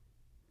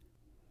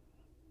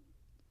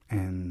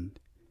 And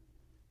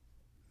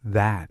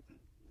that,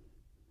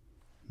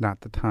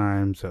 not the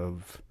times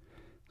of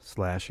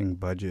slashing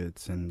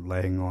budgets and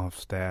laying off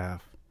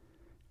staff,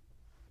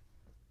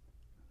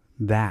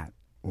 that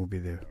will be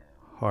the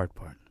hard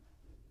part.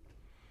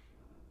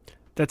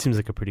 That seems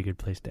like a pretty good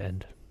place to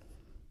end.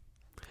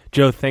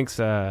 Joe, thanks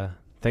so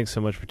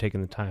much for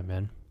taking the time,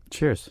 man.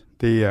 Cheers.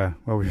 We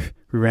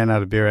ran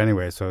out of beer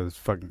anyway, so it's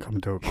fucking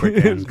coming to a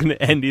quick end. It's going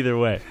to end either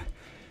way.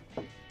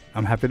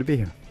 I'm happy to be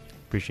here.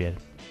 Appreciate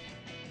it.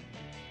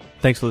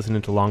 Thanks for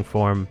listening to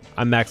Longform.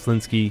 I'm Max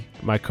Linsky.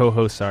 My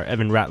co-hosts are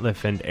Evan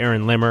Ratliff and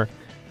Aaron Limmer.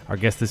 Our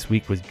guest this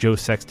week was Joe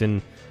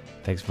Sexton.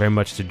 Thanks very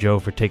much to Joe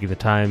for taking the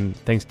time.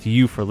 Thanks to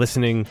you for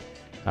listening.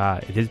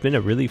 It has been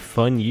a really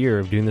fun year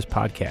of doing this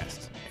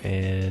podcast,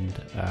 and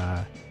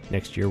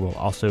next year will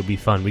also be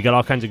fun. We got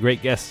all kinds of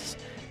great guests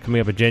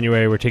coming up in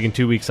January. We're taking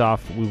 2 weeks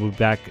off. We will be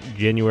back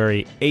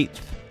January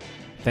 8th.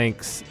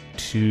 Thanks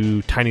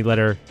to Tiny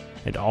Letter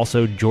and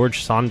also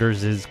George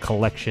Saunders'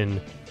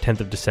 collection, 10th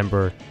of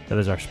December. That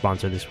is our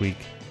sponsor this week.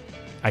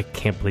 I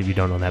can't believe you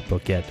don't own that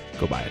book yet.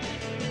 Go buy it.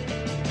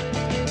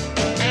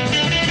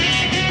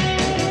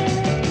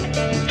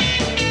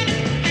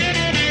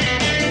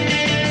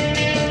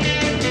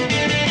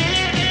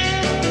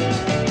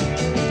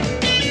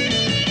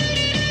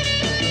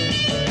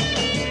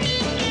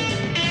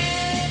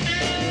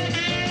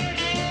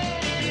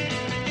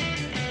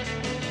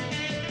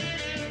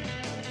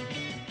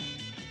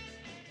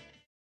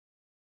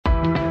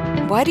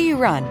 Why do you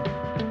run?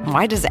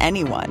 Why does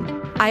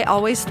anyone? I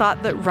always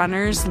thought that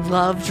runners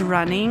loved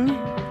running,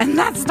 and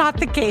that's not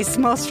the case.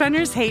 Most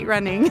runners hate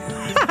running,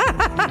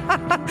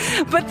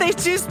 but they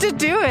choose to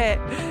do it.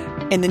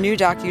 In the new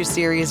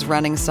docuseries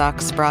Running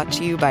Sucks, brought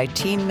to you by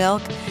Teen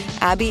Milk,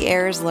 Abby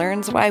Ayers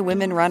learns why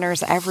women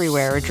runners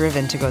everywhere are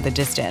driven to go the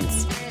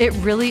distance. It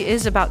really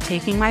is about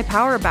taking my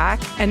power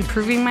back and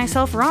proving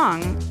myself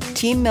wrong.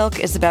 Teen Milk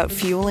is about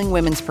fueling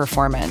women's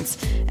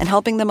performance and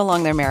helping them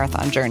along their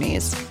marathon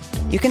journeys.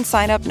 You can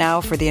sign up now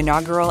for the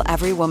inaugural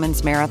Every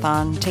Woman's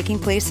Marathon taking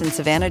place in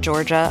Savannah,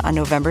 Georgia on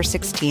November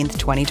 16th,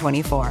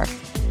 2024.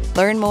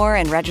 Learn more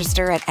and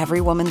register at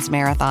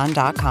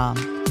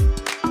everywomansmarathon.com.